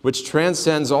 which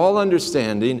transcends all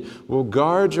understanding, will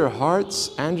guard your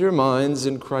hearts and your minds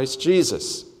in Christ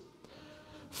Jesus.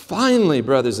 Finally,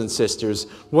 brothers and sisters,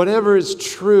 whatever is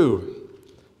true,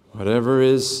 whatever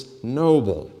is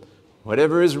noble,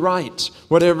 whatever is right,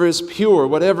 whatever is pure,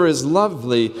 whatever is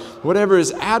lovely, whatever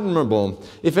is admirable,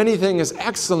 if anything is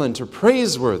excellent or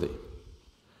praiseworthy,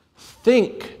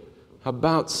 think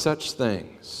about such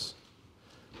things.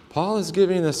 Paul is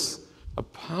giving us a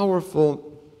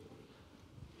powerful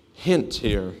hint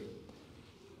here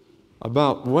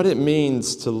about what it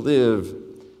means to live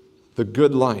the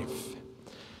good life.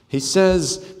 He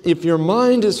says, if your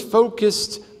mind is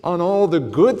focused on all the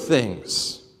good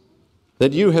things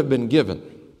that you have been given,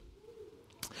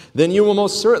 then you will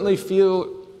most certainly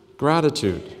feel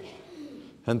gratitude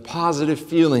and positive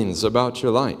feelings about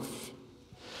your life.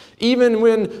 Even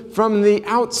when from the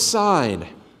outside,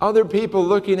 other people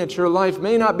looking at your life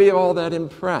may not be all that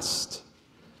impressed,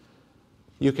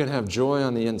 you can have joy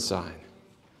on the inside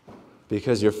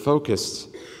because you're focused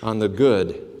on the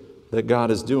good that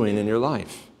God is doing in your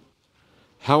life.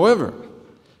 However,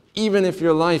 even if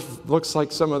your life looks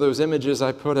like some of those images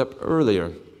I put up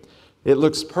earlier, it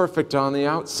looks perfect on the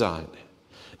outside.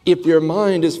 If your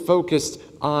mind is focused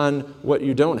on what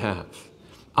you don't have,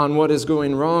 on what is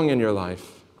going wrong in your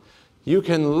life, you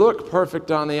can look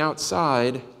perfect on the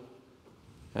outside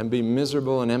and be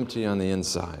miserable and empty on the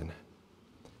inside.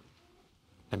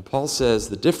 And Paul says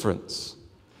the difference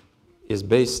is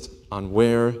based on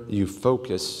where you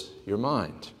focus your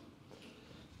mind.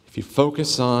 If you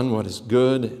focus on what is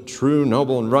good, true,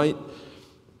 noble, and right,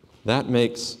 that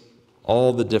makes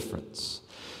all the difference.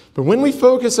 But when we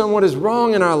focus on what is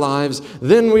wrong in our lives,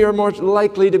 then we are more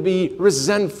likely to be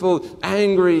resentful,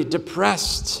 angry,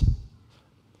 depressed,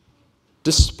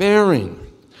 despairing.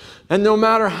 And no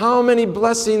matter how many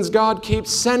blessings God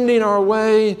keeps sending our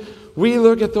way, we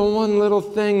look at the one little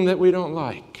thing that we don't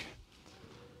like.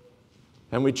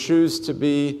 and we choose to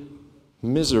be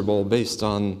miserable based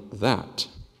on that.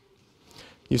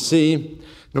 You see,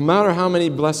 no matter how many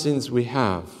blessings we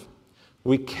have,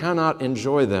 we cannot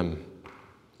enjoy them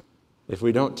if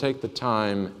we don't take the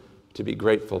time to be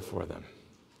grateful for them.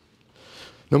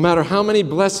 No matter how many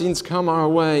blessings come our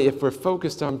way, if we're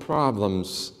focused on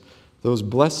problems, those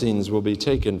blessings will be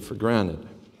taken for granted.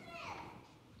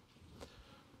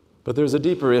 But there's a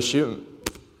deeper issue,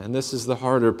 and this is the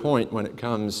harder point when it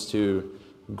comes to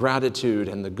gratitude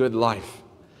and the good life.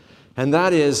 And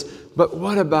that is, but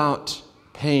what about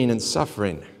pain and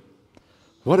suffering?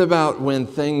 What about when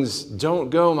things don't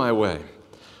go my way?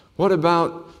 What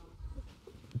about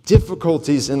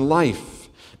difficulties in life?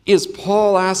 Is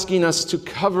Paul asking us to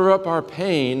cover up our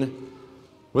pain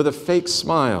with a fake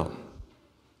smile?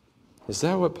 Is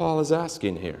that what Paul is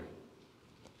asking here?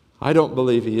 I don't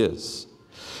believe he is.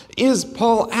 Is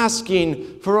Paul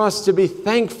asking for us to be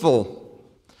thankful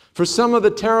for some of the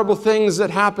terrible things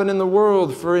that happen in the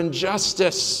world, for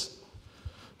injustice,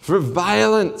 for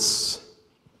violence,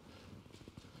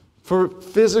 for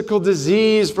physical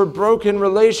disease, for broken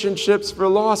relationships, for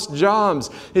lost jobs?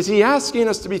 Is he asking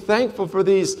us to be thankful for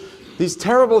these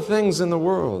terrible things in the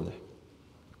world?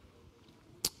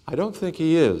 I don't think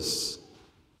he is.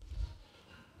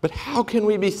 But how can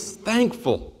we be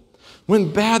thankful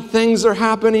when bad things are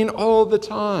happening all the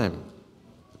time?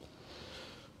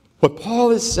 What Paul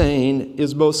is saying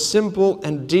is both simple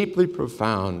and deeply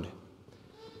profound.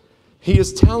 He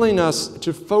is telling us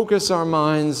to focus our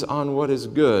minds on what is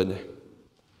good,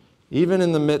 even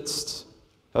in the midst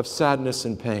of sadness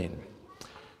and pain.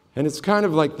 And it's kind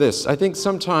of like this. I think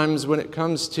sometimes when it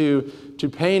comes to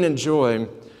pain and joy,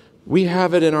 we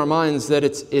have it in our minds that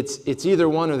it's either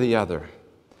one or the other.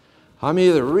 I'm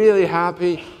either really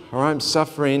happy or I'm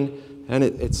suffering, and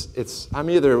I'm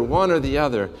either one or the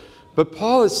other. But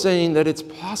Paul is saying that it's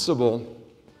possible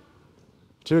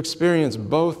to experience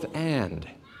both and.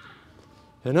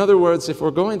 In other words, if we're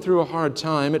going through a hard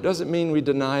time, it doesn't mean we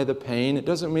deny the pain. It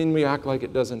doesn't mean we act like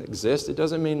it doesn't exist. It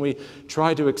doesn't mean we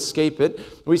try to escape it.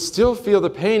 We still feel the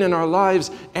pain in our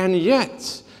lives, and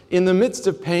yet, in the midst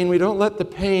of pain, we don't let the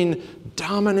pain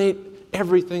dominate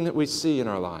everything that we see in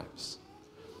our lives.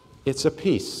 It's a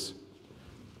peace.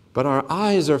 But our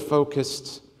eyes are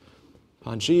focused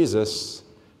on Jesus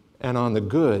and on the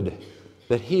good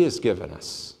that he has given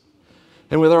us.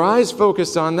 And with our eyes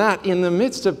focused on that, in the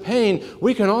midst of pain,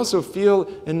 we can also feel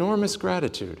enormous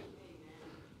gratitude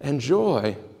and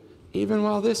joy even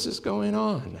while this is going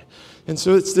on. And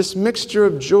so it's this mixture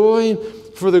of joy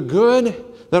for the good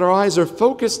that our eyes are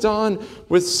focused on,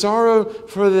 with sorrow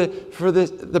for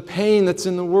the pain that's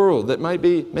in the world that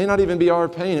may not even be our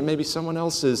pain, it may be someone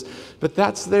else's, but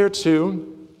that's there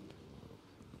too.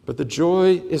 But the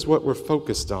joy is what we're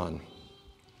focused on.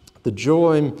 The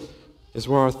joy is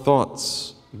where our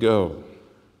thoughts go.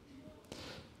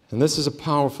 And this is a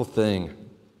powerful thing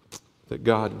that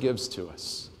God gives to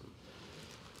us.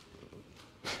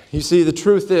 You see, the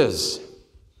truth is,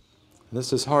 and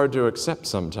this is hard to accept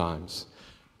sometimes,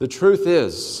 the truth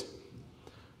is,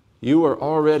 you are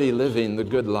already living the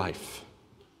good life.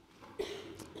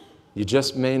 You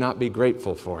just may not be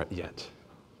grateful for it yet.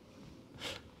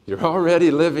 You're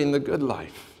already living the good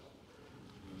life.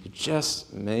 You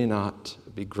just may not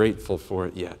be grateful for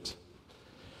it yet.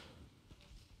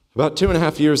 About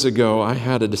 2.5 years ago, I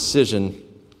had a decision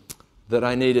that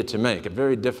I needed to make, a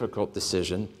very difficult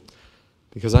decision,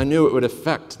 because I knew it would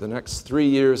affect the next 3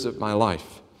 years of my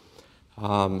life.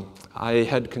 I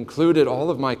had concluded all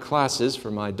of my classes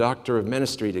for my Doctor of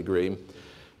Ministry degree,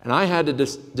 and I had to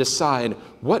decide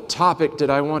what topic did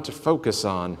I want to focus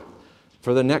on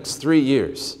for the next 3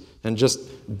 years, and just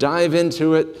dive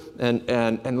into it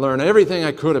and learn everything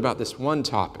I could about this one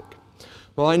topic.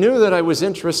 Well, I knew that I was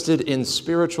interested in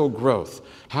spiritual growth,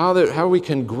 how we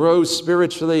can grow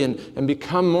spiritually and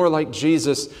become more like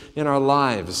Jesus in our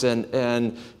lives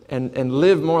and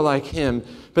live more like him.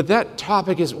 But that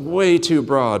topic is way too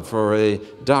broad for a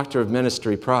Doctor of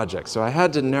Ministry project, so I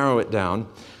had to narrow it down.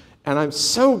 And I'm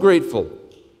so grateful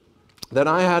that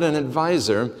I had an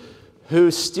advisor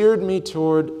who steered me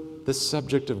toward the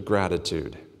subject of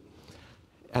gratitude.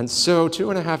 And so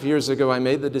 2.5 years ago, I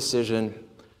made the decision,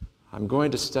 I'm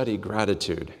going to study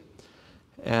gratitude.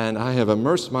 And I have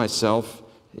immersed myself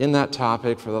in that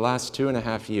topic for the last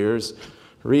 2.5 years,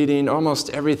 reading almost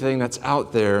everything that's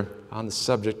out there on the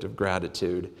subject of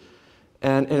gratitude.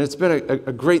 And it's been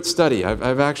a great study.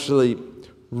 I've actually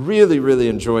really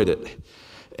enjoyed it.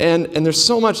 And there's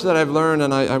so much that I've learned,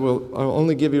 and I'll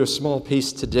only give you a small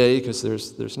piece today because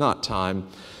there's not time.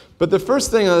 But the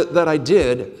first thing that I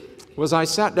did was I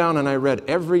sat down and I read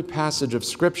every passage of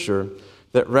Scripture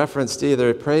that referenced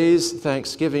either praise,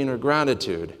 thanksgiving, or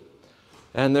gratitude.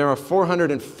 And there are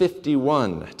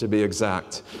 451, to be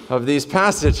exact, of these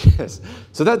passages.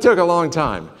 So that took a long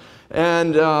time.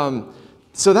 And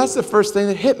so that's the first thing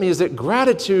that hit me, is that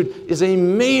gratitude is a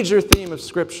major theme of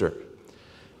Scripture.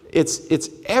 It's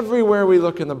everywhere we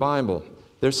look in the Bible.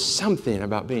 There's something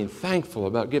about being thankful,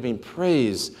 about giving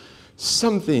praise,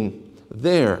 something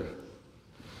there.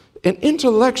 And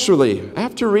intellectually,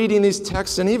 after reading these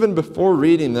texts, and even before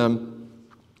reading them,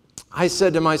 I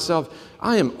said to myself,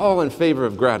 I am all in favor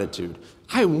of gratitude.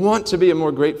 I want to be a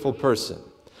more grateful person.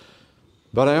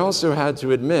 But I also had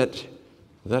to admit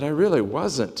that I really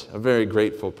wasn't a very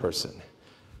grateful person.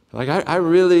 Like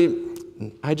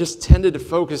I just tended to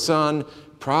focus on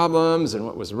problems and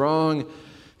what was wrong.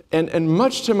 And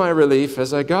much to my relief,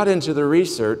 as I got into the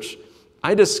research,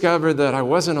 I discovered that I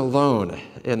wasn't alone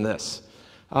in this.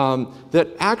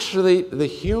 That actually the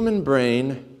human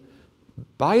brain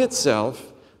by itself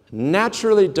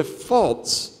naturally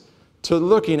defaults to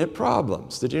looking at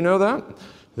problems. Did you know that?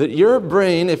 That your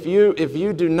brain, if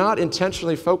you do not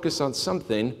intentionally focus on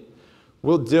something,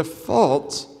 will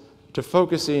default to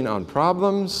focusing on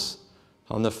problems,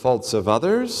 on the faults of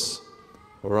others,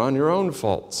 or on your own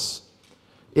faults.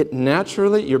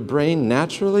 Your brain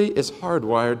naturally is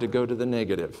hardwired to go to the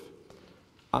negative,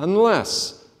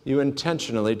 unless you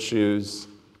intentionally choose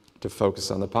to focus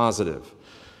on the positive.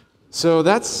 So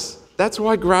that's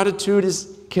why gratitude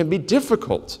can be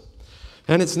difficult.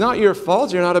 And it's not your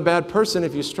fault. You're not a bad person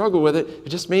if you struggle with it. It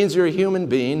just means you're a human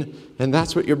being, and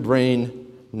that's what your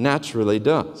brain naturally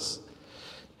does.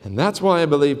 And that's why I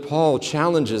believe Paul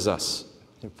challenges us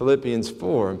in Philippians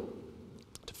 4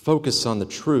 to focus on the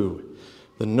true,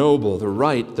 the noble, the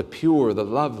right, the pure, the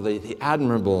lovely, the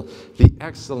admirable, the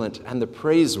excellent, and the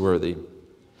praiseworthy.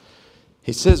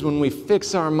 He says when we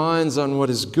fix our minds on what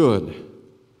is good,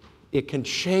 it can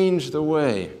change the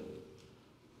way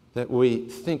that we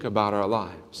think about our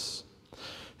lives.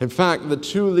 In fact, the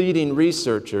two leading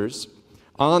researchers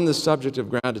on the subject of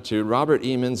gratitude, Robert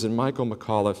Emmons and Michael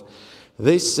McAuliffe,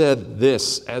 they said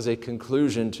this as a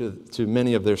conclusion to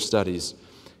many of their studies.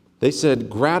 They said,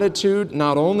 gratitude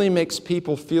not only makes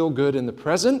people feel good in the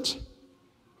present,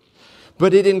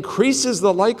 but it increases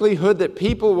the likelihood that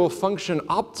people will function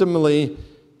optimally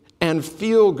and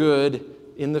feel good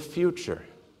in the future.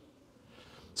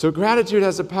 So gratitude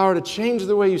has the power to change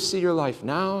the way you see your life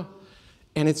now,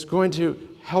 and it's going to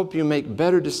help you make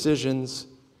better decisions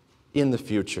in the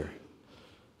future.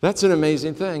 That's an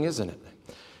amazing thing, isn't it?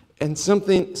 And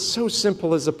something so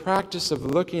simple as the practice of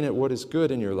looking at what is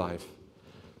good in your life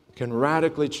can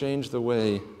radically change the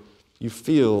way you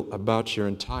feel about your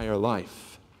entire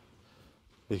life.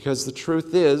 Because the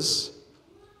truth is,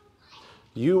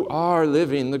 you are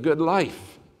living the good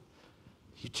life.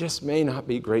 You just may not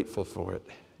be grateful for it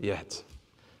yet.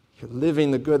 You're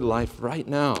living the good life right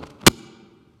now.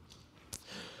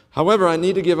 However, I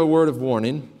need to give a word of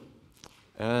warning,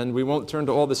 and we won't turn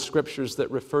to all the scriptures that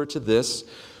refer to this,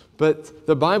 but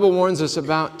the Bible warns us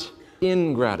about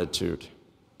ingratitude.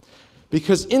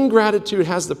 Because ingratitude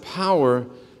has the power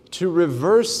to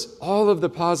reverse all of the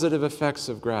positive effects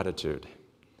of gratitude.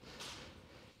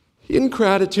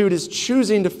 Ingratitude is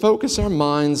choosing to focus our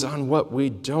minds on what we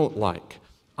don't like,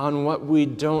 on what we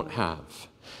don't have.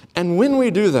 And when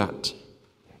we do that,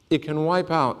 it can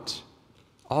wipe out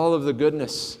all of the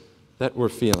goodness that we're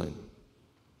feeling.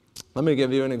 Let me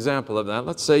give you an example of that.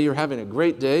 Let's say you're having a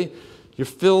great day. You're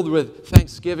filled with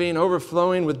thanksgiving,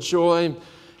 overflowing with joy.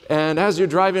 And as you're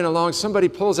driving along, somebody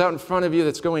pulls out in front of you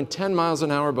that's going 10 miles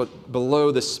an hour but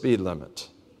below the speed limit.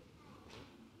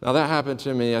 Now that happened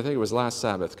to me, I think it was last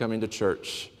Sabbath, coming to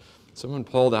church. Someone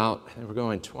pulled out, and they were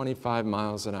going 25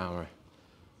 miles an hour.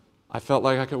 I felt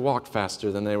like I could walk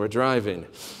faster than they were driving.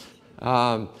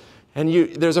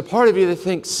 There's a part of you that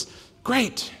thinks,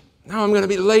 great, now I'm going to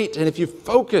be late. And if you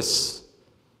focus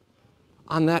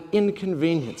on that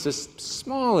inconvenience, as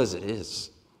small as it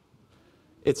is,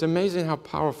 it's amazing how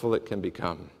powerful it can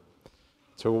become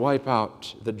to wipe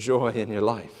out the joy in your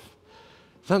life.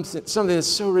 Something that's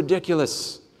so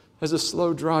ridiculous as a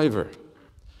slow driver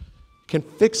can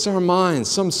fix our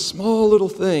minds, some small little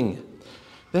thing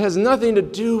that has nothing to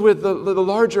do with the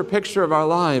larger picture of our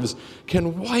lives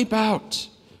can wipe out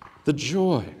the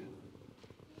joy.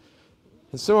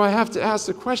 And so I have to ask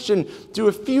the question, do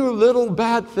a few little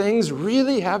bad things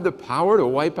really have the power to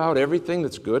wipe out everything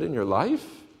that's good in your life?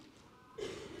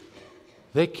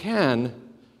 They can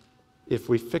if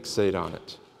we fixate on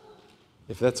it.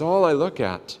 If that's all I look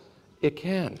at, it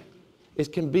can.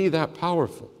 It can be that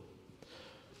powerful.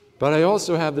 But I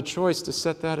also have the choice to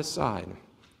set that aside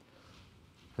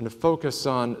and to focus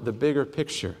on the bigger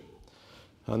picture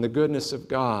on the goodness of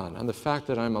God, on the fact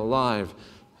that I'm alive,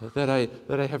 that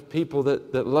I have people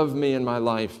that love me in my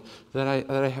life, that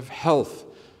I have health,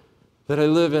 that I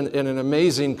live in an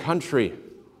amazing country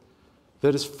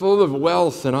that is full of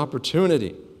wealth and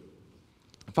opportunity.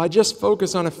 If I just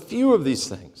focus on a few of these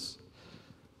things,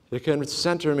 it can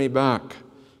center me back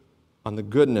on the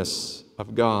goodness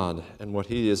of God and what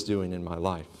He is doing in my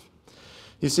life.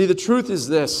 You see, the truth is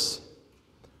this: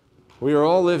 we are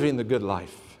all living the good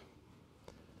life.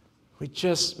 We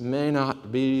just may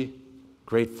not be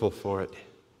grateful for it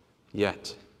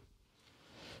yet.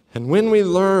 And when we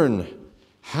learn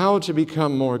how to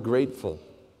become more grateful,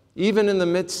 even in the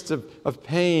midst of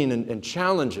pain and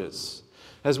challenges,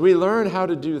 as we learn how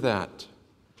to do that,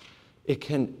 it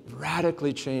can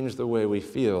radically change the way we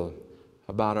feel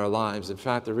about our lives. In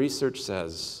fact, the research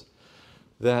says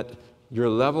that your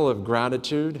level of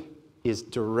gratitude is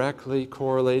directly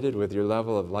correlated with your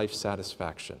level of life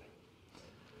satisfaction.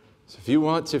 So if you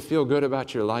want to feel good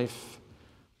about your life,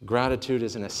 gratitude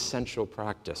is an essential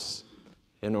practice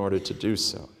in order to do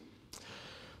so.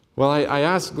 Well, I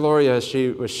asked Gloria, as she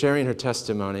was sharing her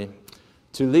testimony,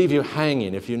 to leave you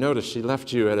hanging. If you notice, she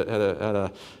left you at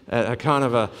a kind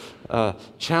of a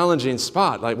challenging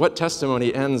spot, like what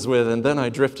testimony ends with, and then I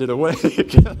drifted away.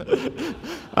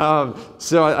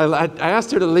 So I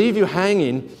asked her to leave you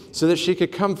hanging so that she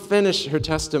could come finish her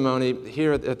testimony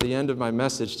here at the end of my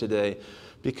message today,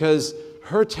 because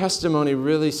her testimony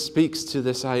really speaks to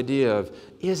this idea of,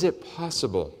 is it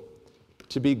possible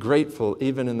to be grateful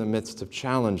even in the midst of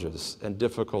challenges and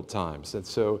difficult times? And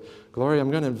so, Gloria, I'm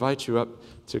going to invite you up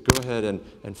to go ahead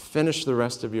and finish the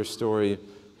rest of your story,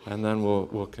 and then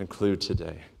we'll conclude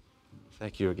today.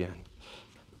 Thank you again.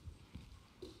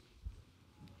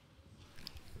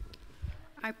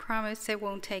 I promise it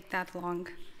won't take that long.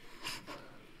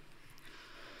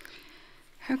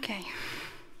 Okay.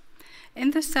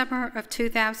 In the summer of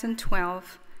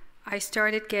 2012, I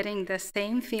started getting the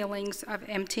same feelings of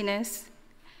emptiness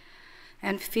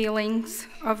and feelings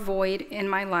of void in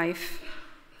my life.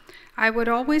 I would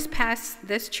always pass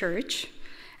this church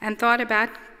and thought about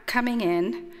coming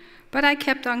in, but I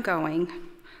kept on going.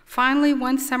 Finally,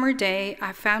 one summer day,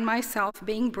 I found myself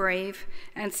being brave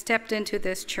and stepped into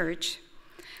this church.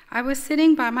 I was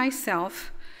sitting by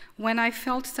myself when I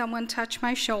felt someone touch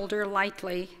my shoulder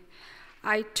lightly.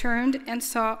 I turned and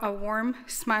saw a warm,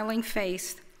 smiling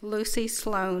face, Lucy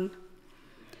Sloan.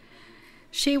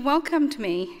 She welcomed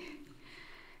me,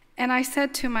 and I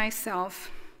said to myself,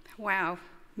 wow,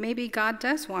 maybe God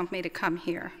does want me to come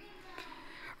here.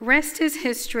 Rest is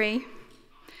history.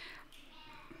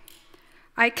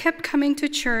 I kept coming to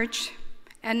church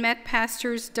and met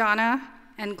Pastors Donna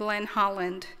and Glenn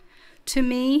Holland. To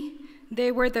me,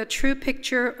 they were the true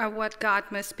picture of what God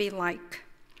must be like.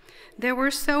 They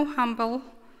were so humble,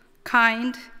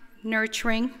 kind,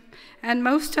 nurturing, and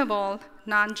most of all,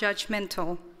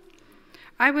 non-judgmental.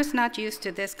 I was not used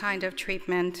to this kind of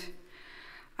treatment.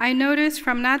 I noticed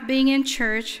from not being in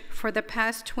church for the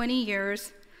past 20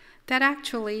 years that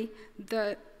actually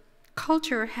the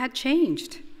culture had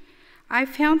changed. I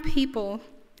found people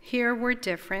here were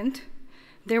different.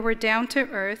 They were down to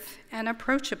earth and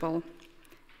approachable.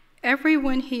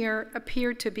 Everyone here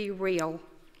appeared to be real.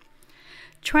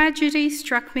 Tragedy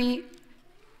struck me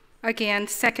again,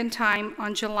 second time,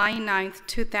 on July 9th,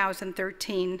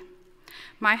 2013.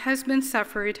 My husband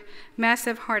suffered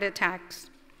massive heart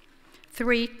attacks,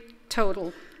 3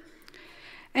 total,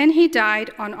 and he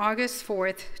died on August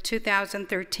 4th,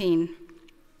 2013.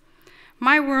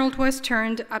 My world was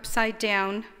turned upside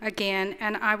down again,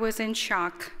 and I was in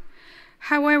shock.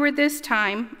 However, this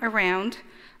time around,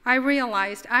 I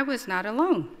realized I was not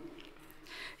alone.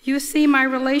 You see, my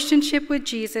relationship with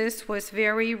Jesus was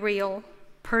very real,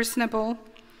 personable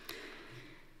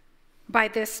by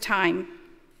this time.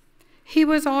 He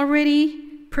was already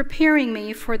preparing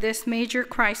me for this major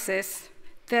crisis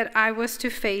that I was to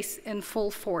face in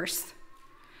full force.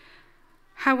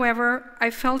 However, I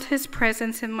felt his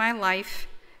presence in my life,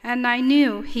 and I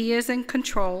knew he is in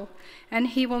control and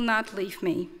he will not leave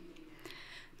me.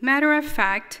 Matter of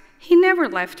fact, he never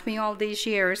left me all these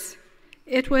years.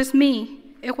 It was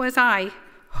I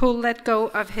who let go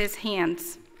of his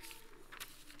hands.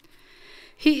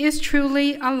 He is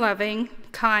truly a loving,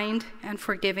 kind, and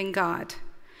forgiving God.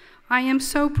 I am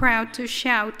so proud to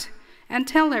shout and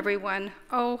tell everyone,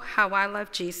 oh, how I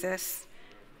love Jesus.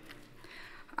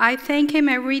 I thank him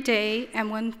every day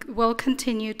and will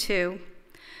continue to.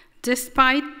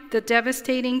 Despite the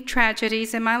devastating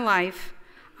tragedies in my life,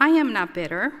 I am not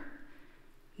bitter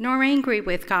nor angry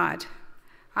with God.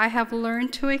 I have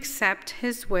learned to accept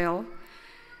his will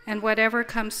and whatever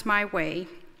comes my way.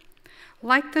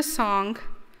 Like the song,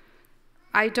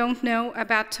 I Don't Know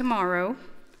About Tomorrow,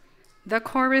 the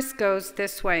chorus goes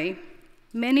this way.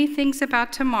 Many things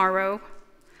about tomorrow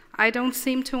I don't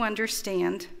seem to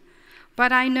understand,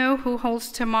 but I know who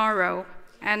holds tomorrow,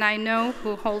 and I know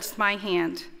who holds my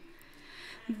hand.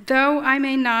 Though I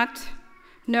may not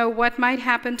know what might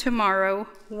happen tomorrow,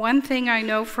 one thing I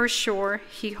know for sure,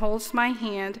 he holds my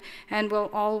hand and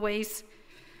will always,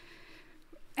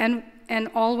 and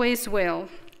always will.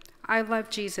 I love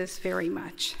Jesus very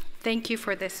much. Thank you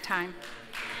for this time.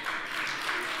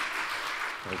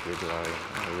 Thank you, Gloria.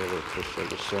 I really appreciate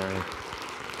you sharing.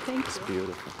 Thank It's you.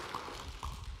 beautiful.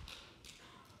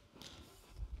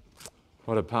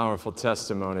 What a powerful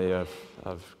testimony of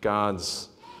God's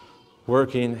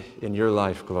working in your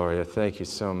life, Gloria. Thank you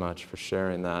so much for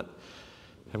sharing that.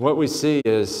 And what we see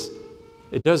is,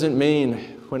 it doesn't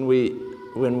mean when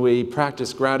we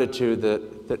practice gratitude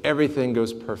that everything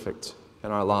goes perfect in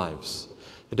our lives.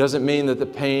 It doesn't mean that the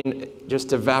pain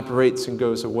just evaporates and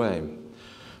goes away.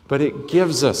 But it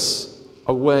gives us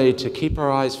a way to keep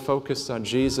our eyes focused on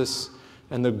Jesus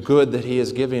and the good that He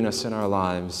is giving us in our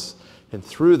lives. And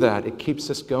through that, it keeps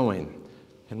us going.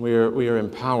 And we are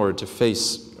empowered to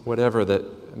face whatever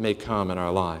that may come in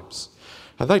our lives.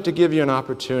 I'd like to give you an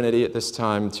opportunity at this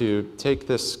time to take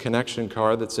this connection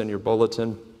card that's in your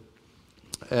bulletin.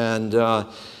 And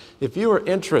if you are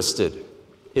interested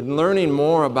in learning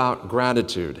more about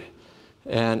gratitude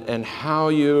and how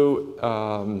you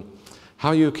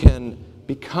can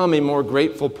become a more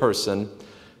grateful person,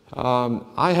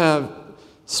 I have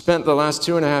spent the last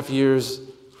 2.5 years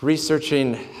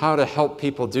researching how to help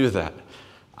people do that.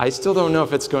 I still don't know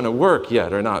if it's going to work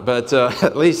yet or not, but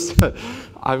at least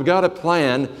I've got a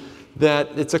plan that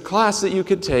it's a class that you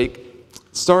could take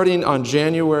starting on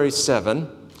January 7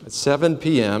 at 7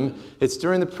 p.m. It's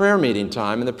during the prayer meeting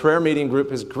time, and the prayer meeting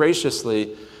group has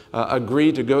graciously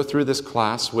agreed to go through this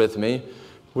class with me.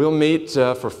 We'll meet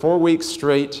for 4 weeks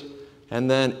straight, and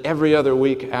then every other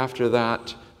week after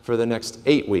that for the next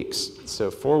 8 weeks. So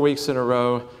 4 weeks in a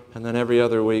row, and then every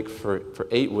other week for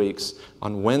 8 weeks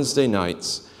on Wednesday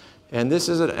nights. And this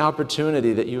is an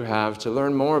opportunity that you have to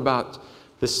learn more about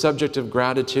the subject of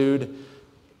gratitude.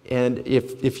 And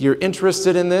if you're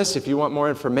interested in this, if you want more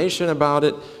information about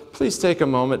it, please take a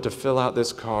moment to fill out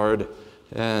this card.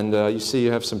 And you see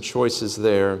you have some choices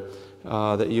there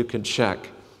that you can check.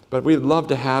 But we'd love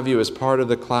to have you as part of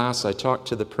the class. I talked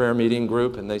to the prayer meeting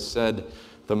group, and they said,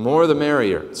 the more the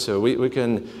merrier. So we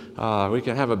can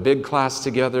have a big class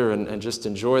together and just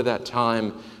enjoy that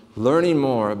time learning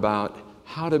more about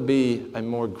how to be a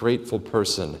more grateful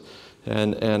person.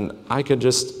 And I could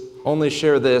just only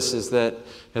share this, is that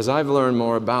as I've learned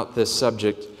more about this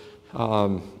subject,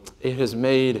 it has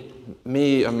made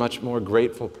me a much more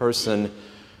grateful person,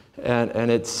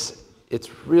 and it's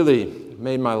really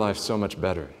made my life so much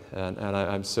better. And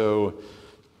I'm so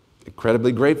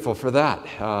incredibly grateful for that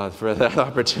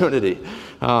opportunity.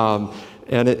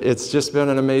 And it's just been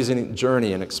an amazing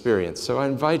journey and experience. So I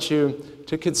invite you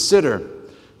to consider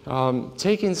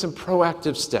taking some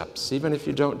proactive steps, even if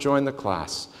you don't join the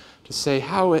class, to say,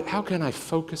 how can I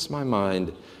focus my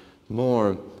mind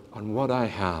more on what I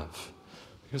have?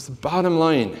 Because the bottom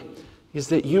line is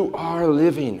that you are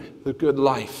living the good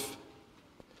life.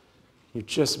 You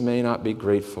just may not be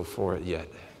grateful for it yet.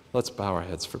 Let's bow our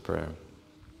heads for prayer.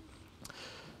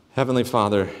 Heavenly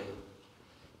Father,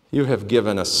 you have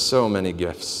given us so many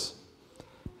gifts.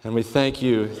 And we thank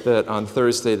you that on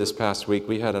Thursday this past week,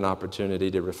 we had an opportunity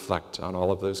to reflect on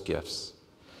all of those gifts.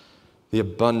 The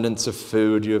abundance of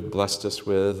food you have blessed us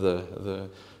with, the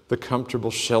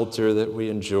comfortable shelter that we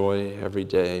enjoy every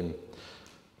day,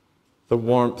 the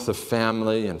warmth of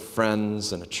family and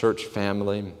friends and a church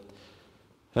family,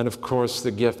 and of course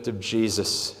the gift of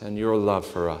Jesus and your love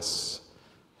for us,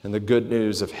 and the good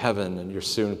news of heaven and your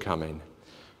soon coming.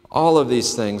 All of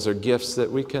these things are gifts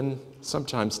that we can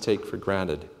sometimes take for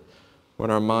granted when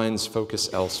our minds focus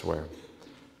elsewhere.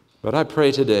 But I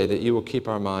pray today that you will keep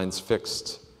our minds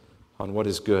fixed on what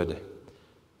is good,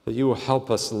 that you will help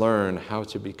us learn how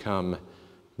to become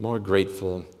more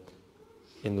grateful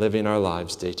in living our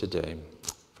lives day to day.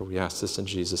 For we ask this in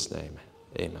Jesus' name.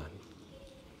 Amen.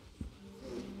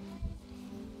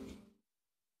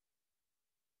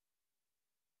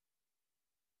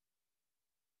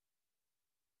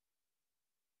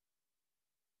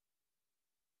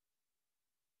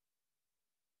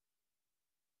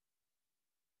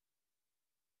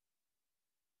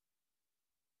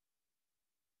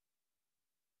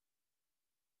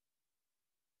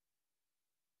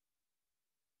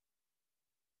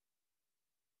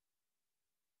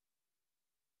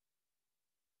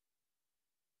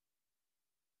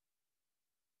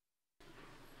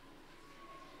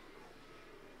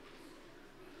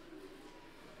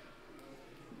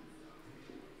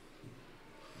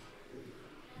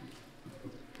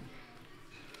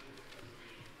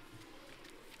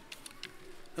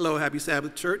 Hello, Happy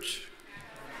Sabbath Church.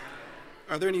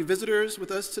 Are there any visitors with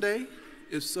us today?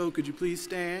 If so, could you please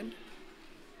stand?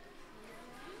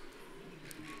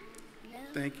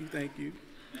 Thank you, thank you.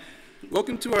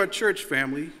 Welcome to our church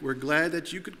family. We're glad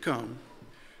that you could come.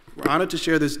 We're honored to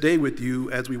share this day with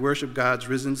you as we worship God's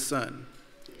risen Son.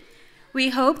 We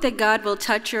hope that God will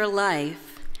touch your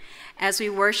life as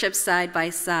we worship side by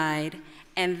side,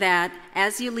 and that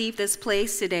as you leave this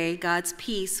place today, God's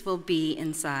peace will be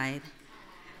inside.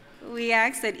 We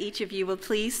ask that each of you will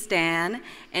please stand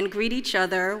and greet each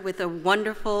other with a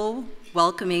wonderful,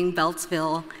 welcoming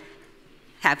Beltsville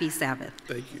Happy Sabbath.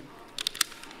 Thank you.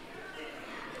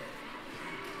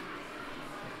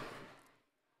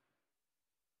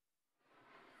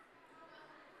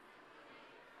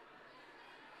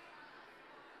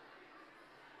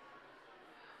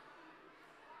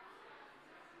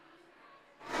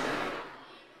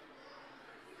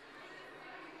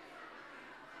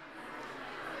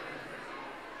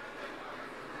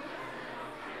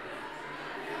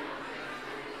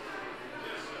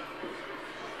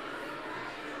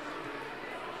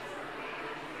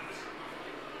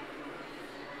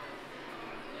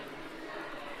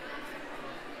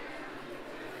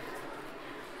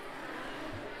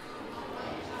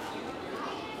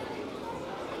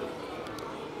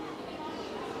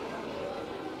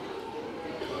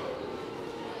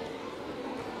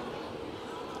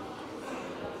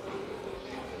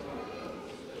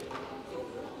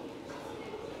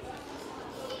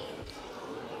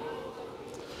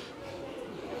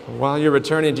 While you're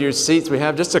returning to your seats, we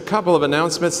have just a couple of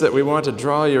announcements that we want to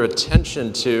draw your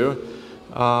attention to.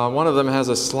 One of them has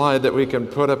a slide that we can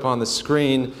put up on the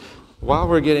screen. While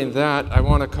we're getting that, I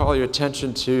want to call your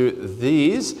attention to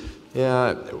these.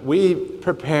 We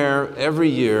prepare every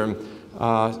year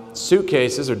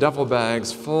suitcases or duffel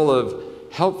bags full of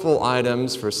helpful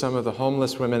items for some of the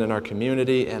homeless women in our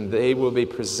community, and they will be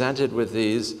presented with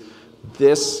these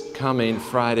this coming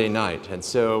Friday night. And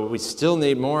so we still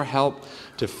need more help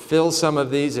to fill some of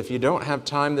these. If you don't have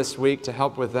time this week to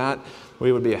help with that,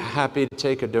 we would be happy to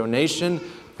take a donation.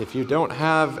 If you don't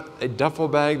have a duffel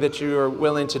bag that you are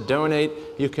willing to donate,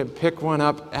 you can pick one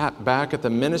up back at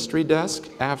the ministry desk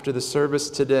after the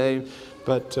service today.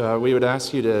 But we would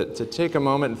ask you to take a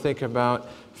moment and think about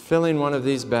filling one of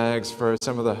these bags for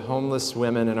some of the homeless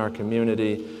women in our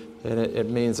community, and it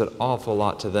means an awful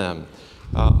lot to them.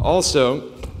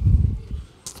 Also,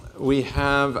 we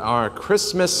have our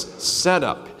Christmas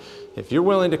setup. If you're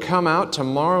willing to come out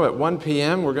tomorrow at 1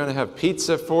 p.m., we're going to have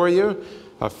pizza for you,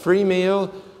 a free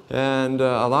meal, and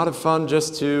a lot of fun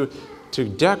just to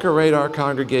decorate our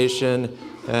congregation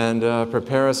and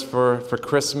prepare us for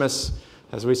Christmas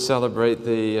as we celebrate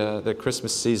the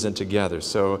Christmas season together.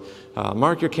 So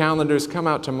mark your calendars, come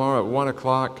out tomorrow at 1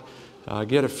 o'clock,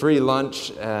 get a free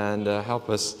lunch, and help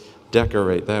us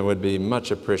decorate. That would be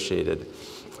much appreciated.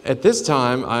 At this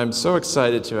time, I'm so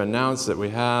excited to announce that we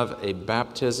have a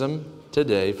baptism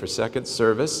today for second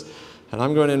service, and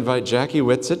I'm going to invite Jackie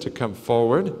Whitsitt to come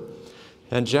forward.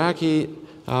 And Jackie,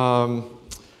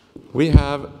 we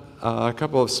have a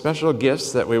couple of special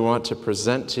gifts that we want to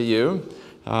present to you.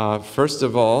 First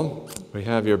of all, we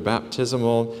have your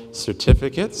baptismal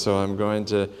certificate, so I'm going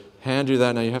to hand you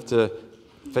that. Now you have to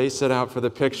face it out for the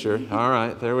picture. All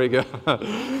right, there we go.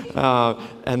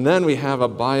 And then we have a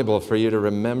Bible for you to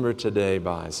remember today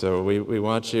by. So we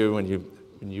want you, when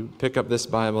you pick up this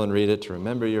Bible and read it, to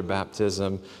remember your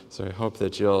baptism. So I hope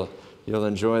that you'll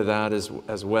enjoy that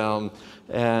as well.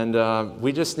 And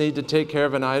we just need to take care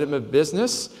of an item of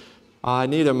business. I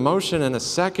need a motion and a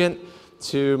second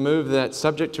to move that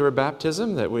subject to her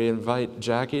baptism, that we invite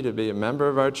Jackie to be a member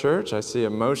of our church. I see a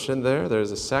motion there.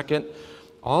 There's a second.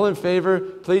 All in favor,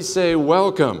 please say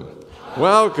welcome.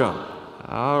 Welcome.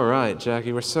 All right,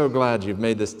 Jackie, we're so glad you've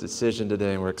made this decision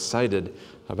today, and we're excited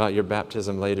about your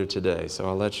baptism later today. So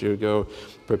I'll let you go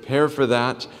prepare for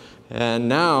that. And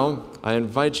now I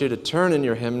invite you to turn in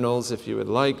your hymnals, if you would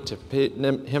like, to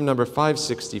hymn number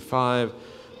 565,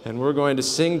 and we're going to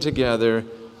sing together,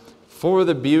 For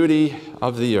the Beauty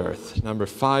of the Earth, number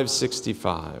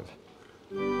 565.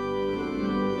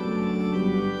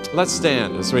 Let's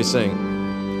stand as we sing.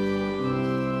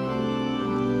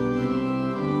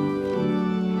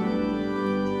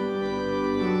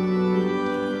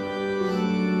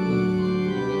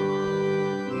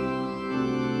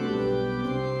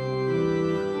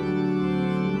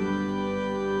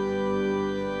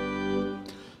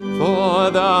 For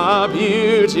the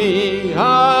beauty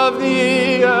of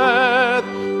the earth,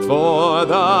 for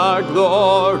the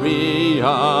glory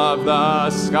of the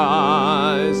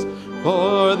skies,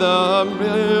 for the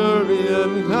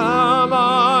million come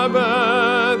our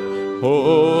birth,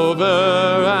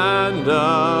 over and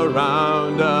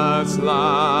around us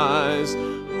lies.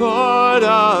 Lord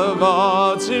of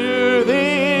all, to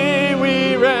thee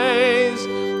we raise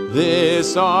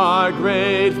this our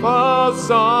grateful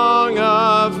song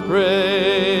of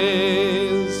praise.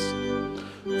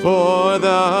 For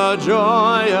the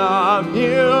joy of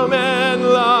human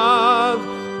love,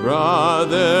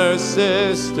 brother,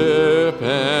 sister,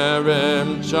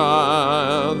 parent,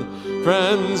 child,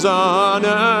 friends on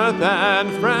earth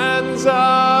and friends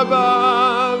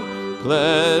above,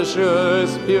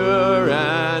 pleasures pure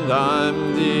and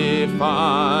undefiled.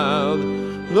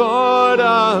 Lord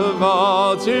of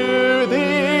all, to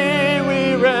thee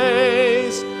we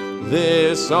raise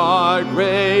this our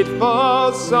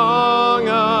grateful song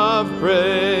of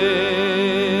praise.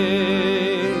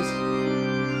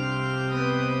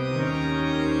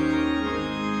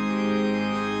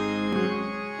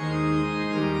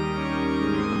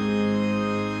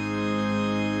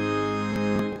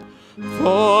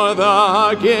 For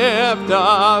the gift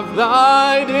of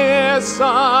thy dear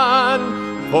Son,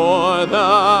 for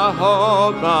the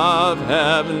hope of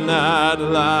heaven at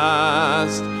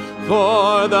last,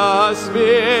 for the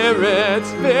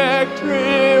Spirit's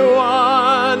victory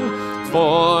won,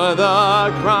 for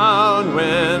the crown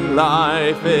when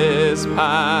life is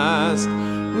past.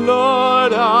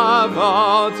 Lord of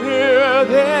all, to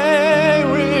thee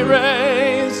we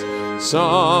raise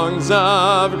songs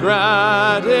of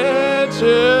gratitude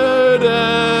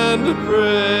and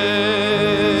praise.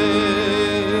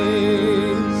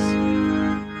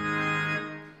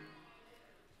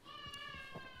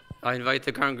 I invite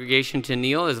the congregation to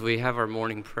kneel as we have our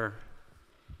morning prayer.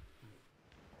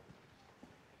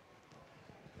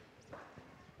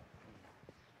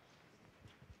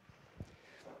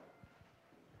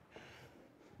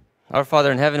 Our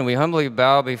Father in heaven, we humbly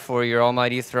bow before your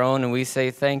almighty throne and we say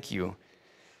thank you.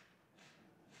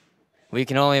 We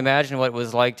can only imagine what it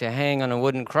was like to hang on a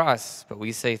wooden cross, but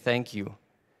we say thank you.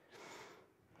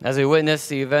 As we witness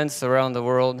the events around the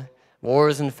world,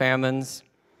 wars and famines,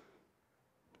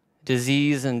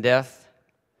 disease and death,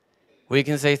 we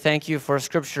can say thank you for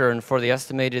Scripture and for the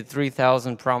estimated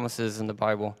 3,000 promises in the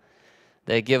Bible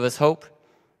that give us hope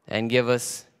and give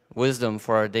us wisdom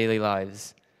for our daily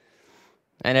lives.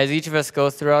 And as each of us go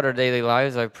throughout our daily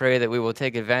lives, I pray that we will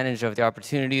take advantage of the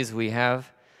opportunities we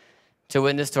have to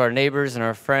witness to our neighbors and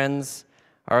our friends,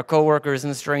 our co-workers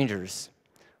and strangers,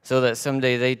 so that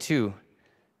someday they too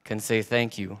can say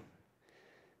thank you.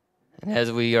 And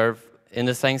as we are in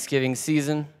this Thanksgiving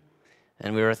season,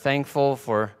 and we are thankful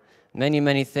for many,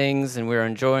 many things, and we are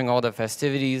enjoying all the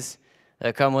festivities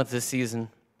that come with this season,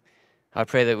 I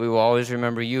pray that we will always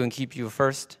remember you and keep you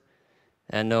first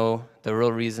and know the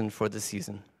real reason for the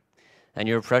season. In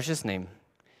your precious name,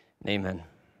 amen.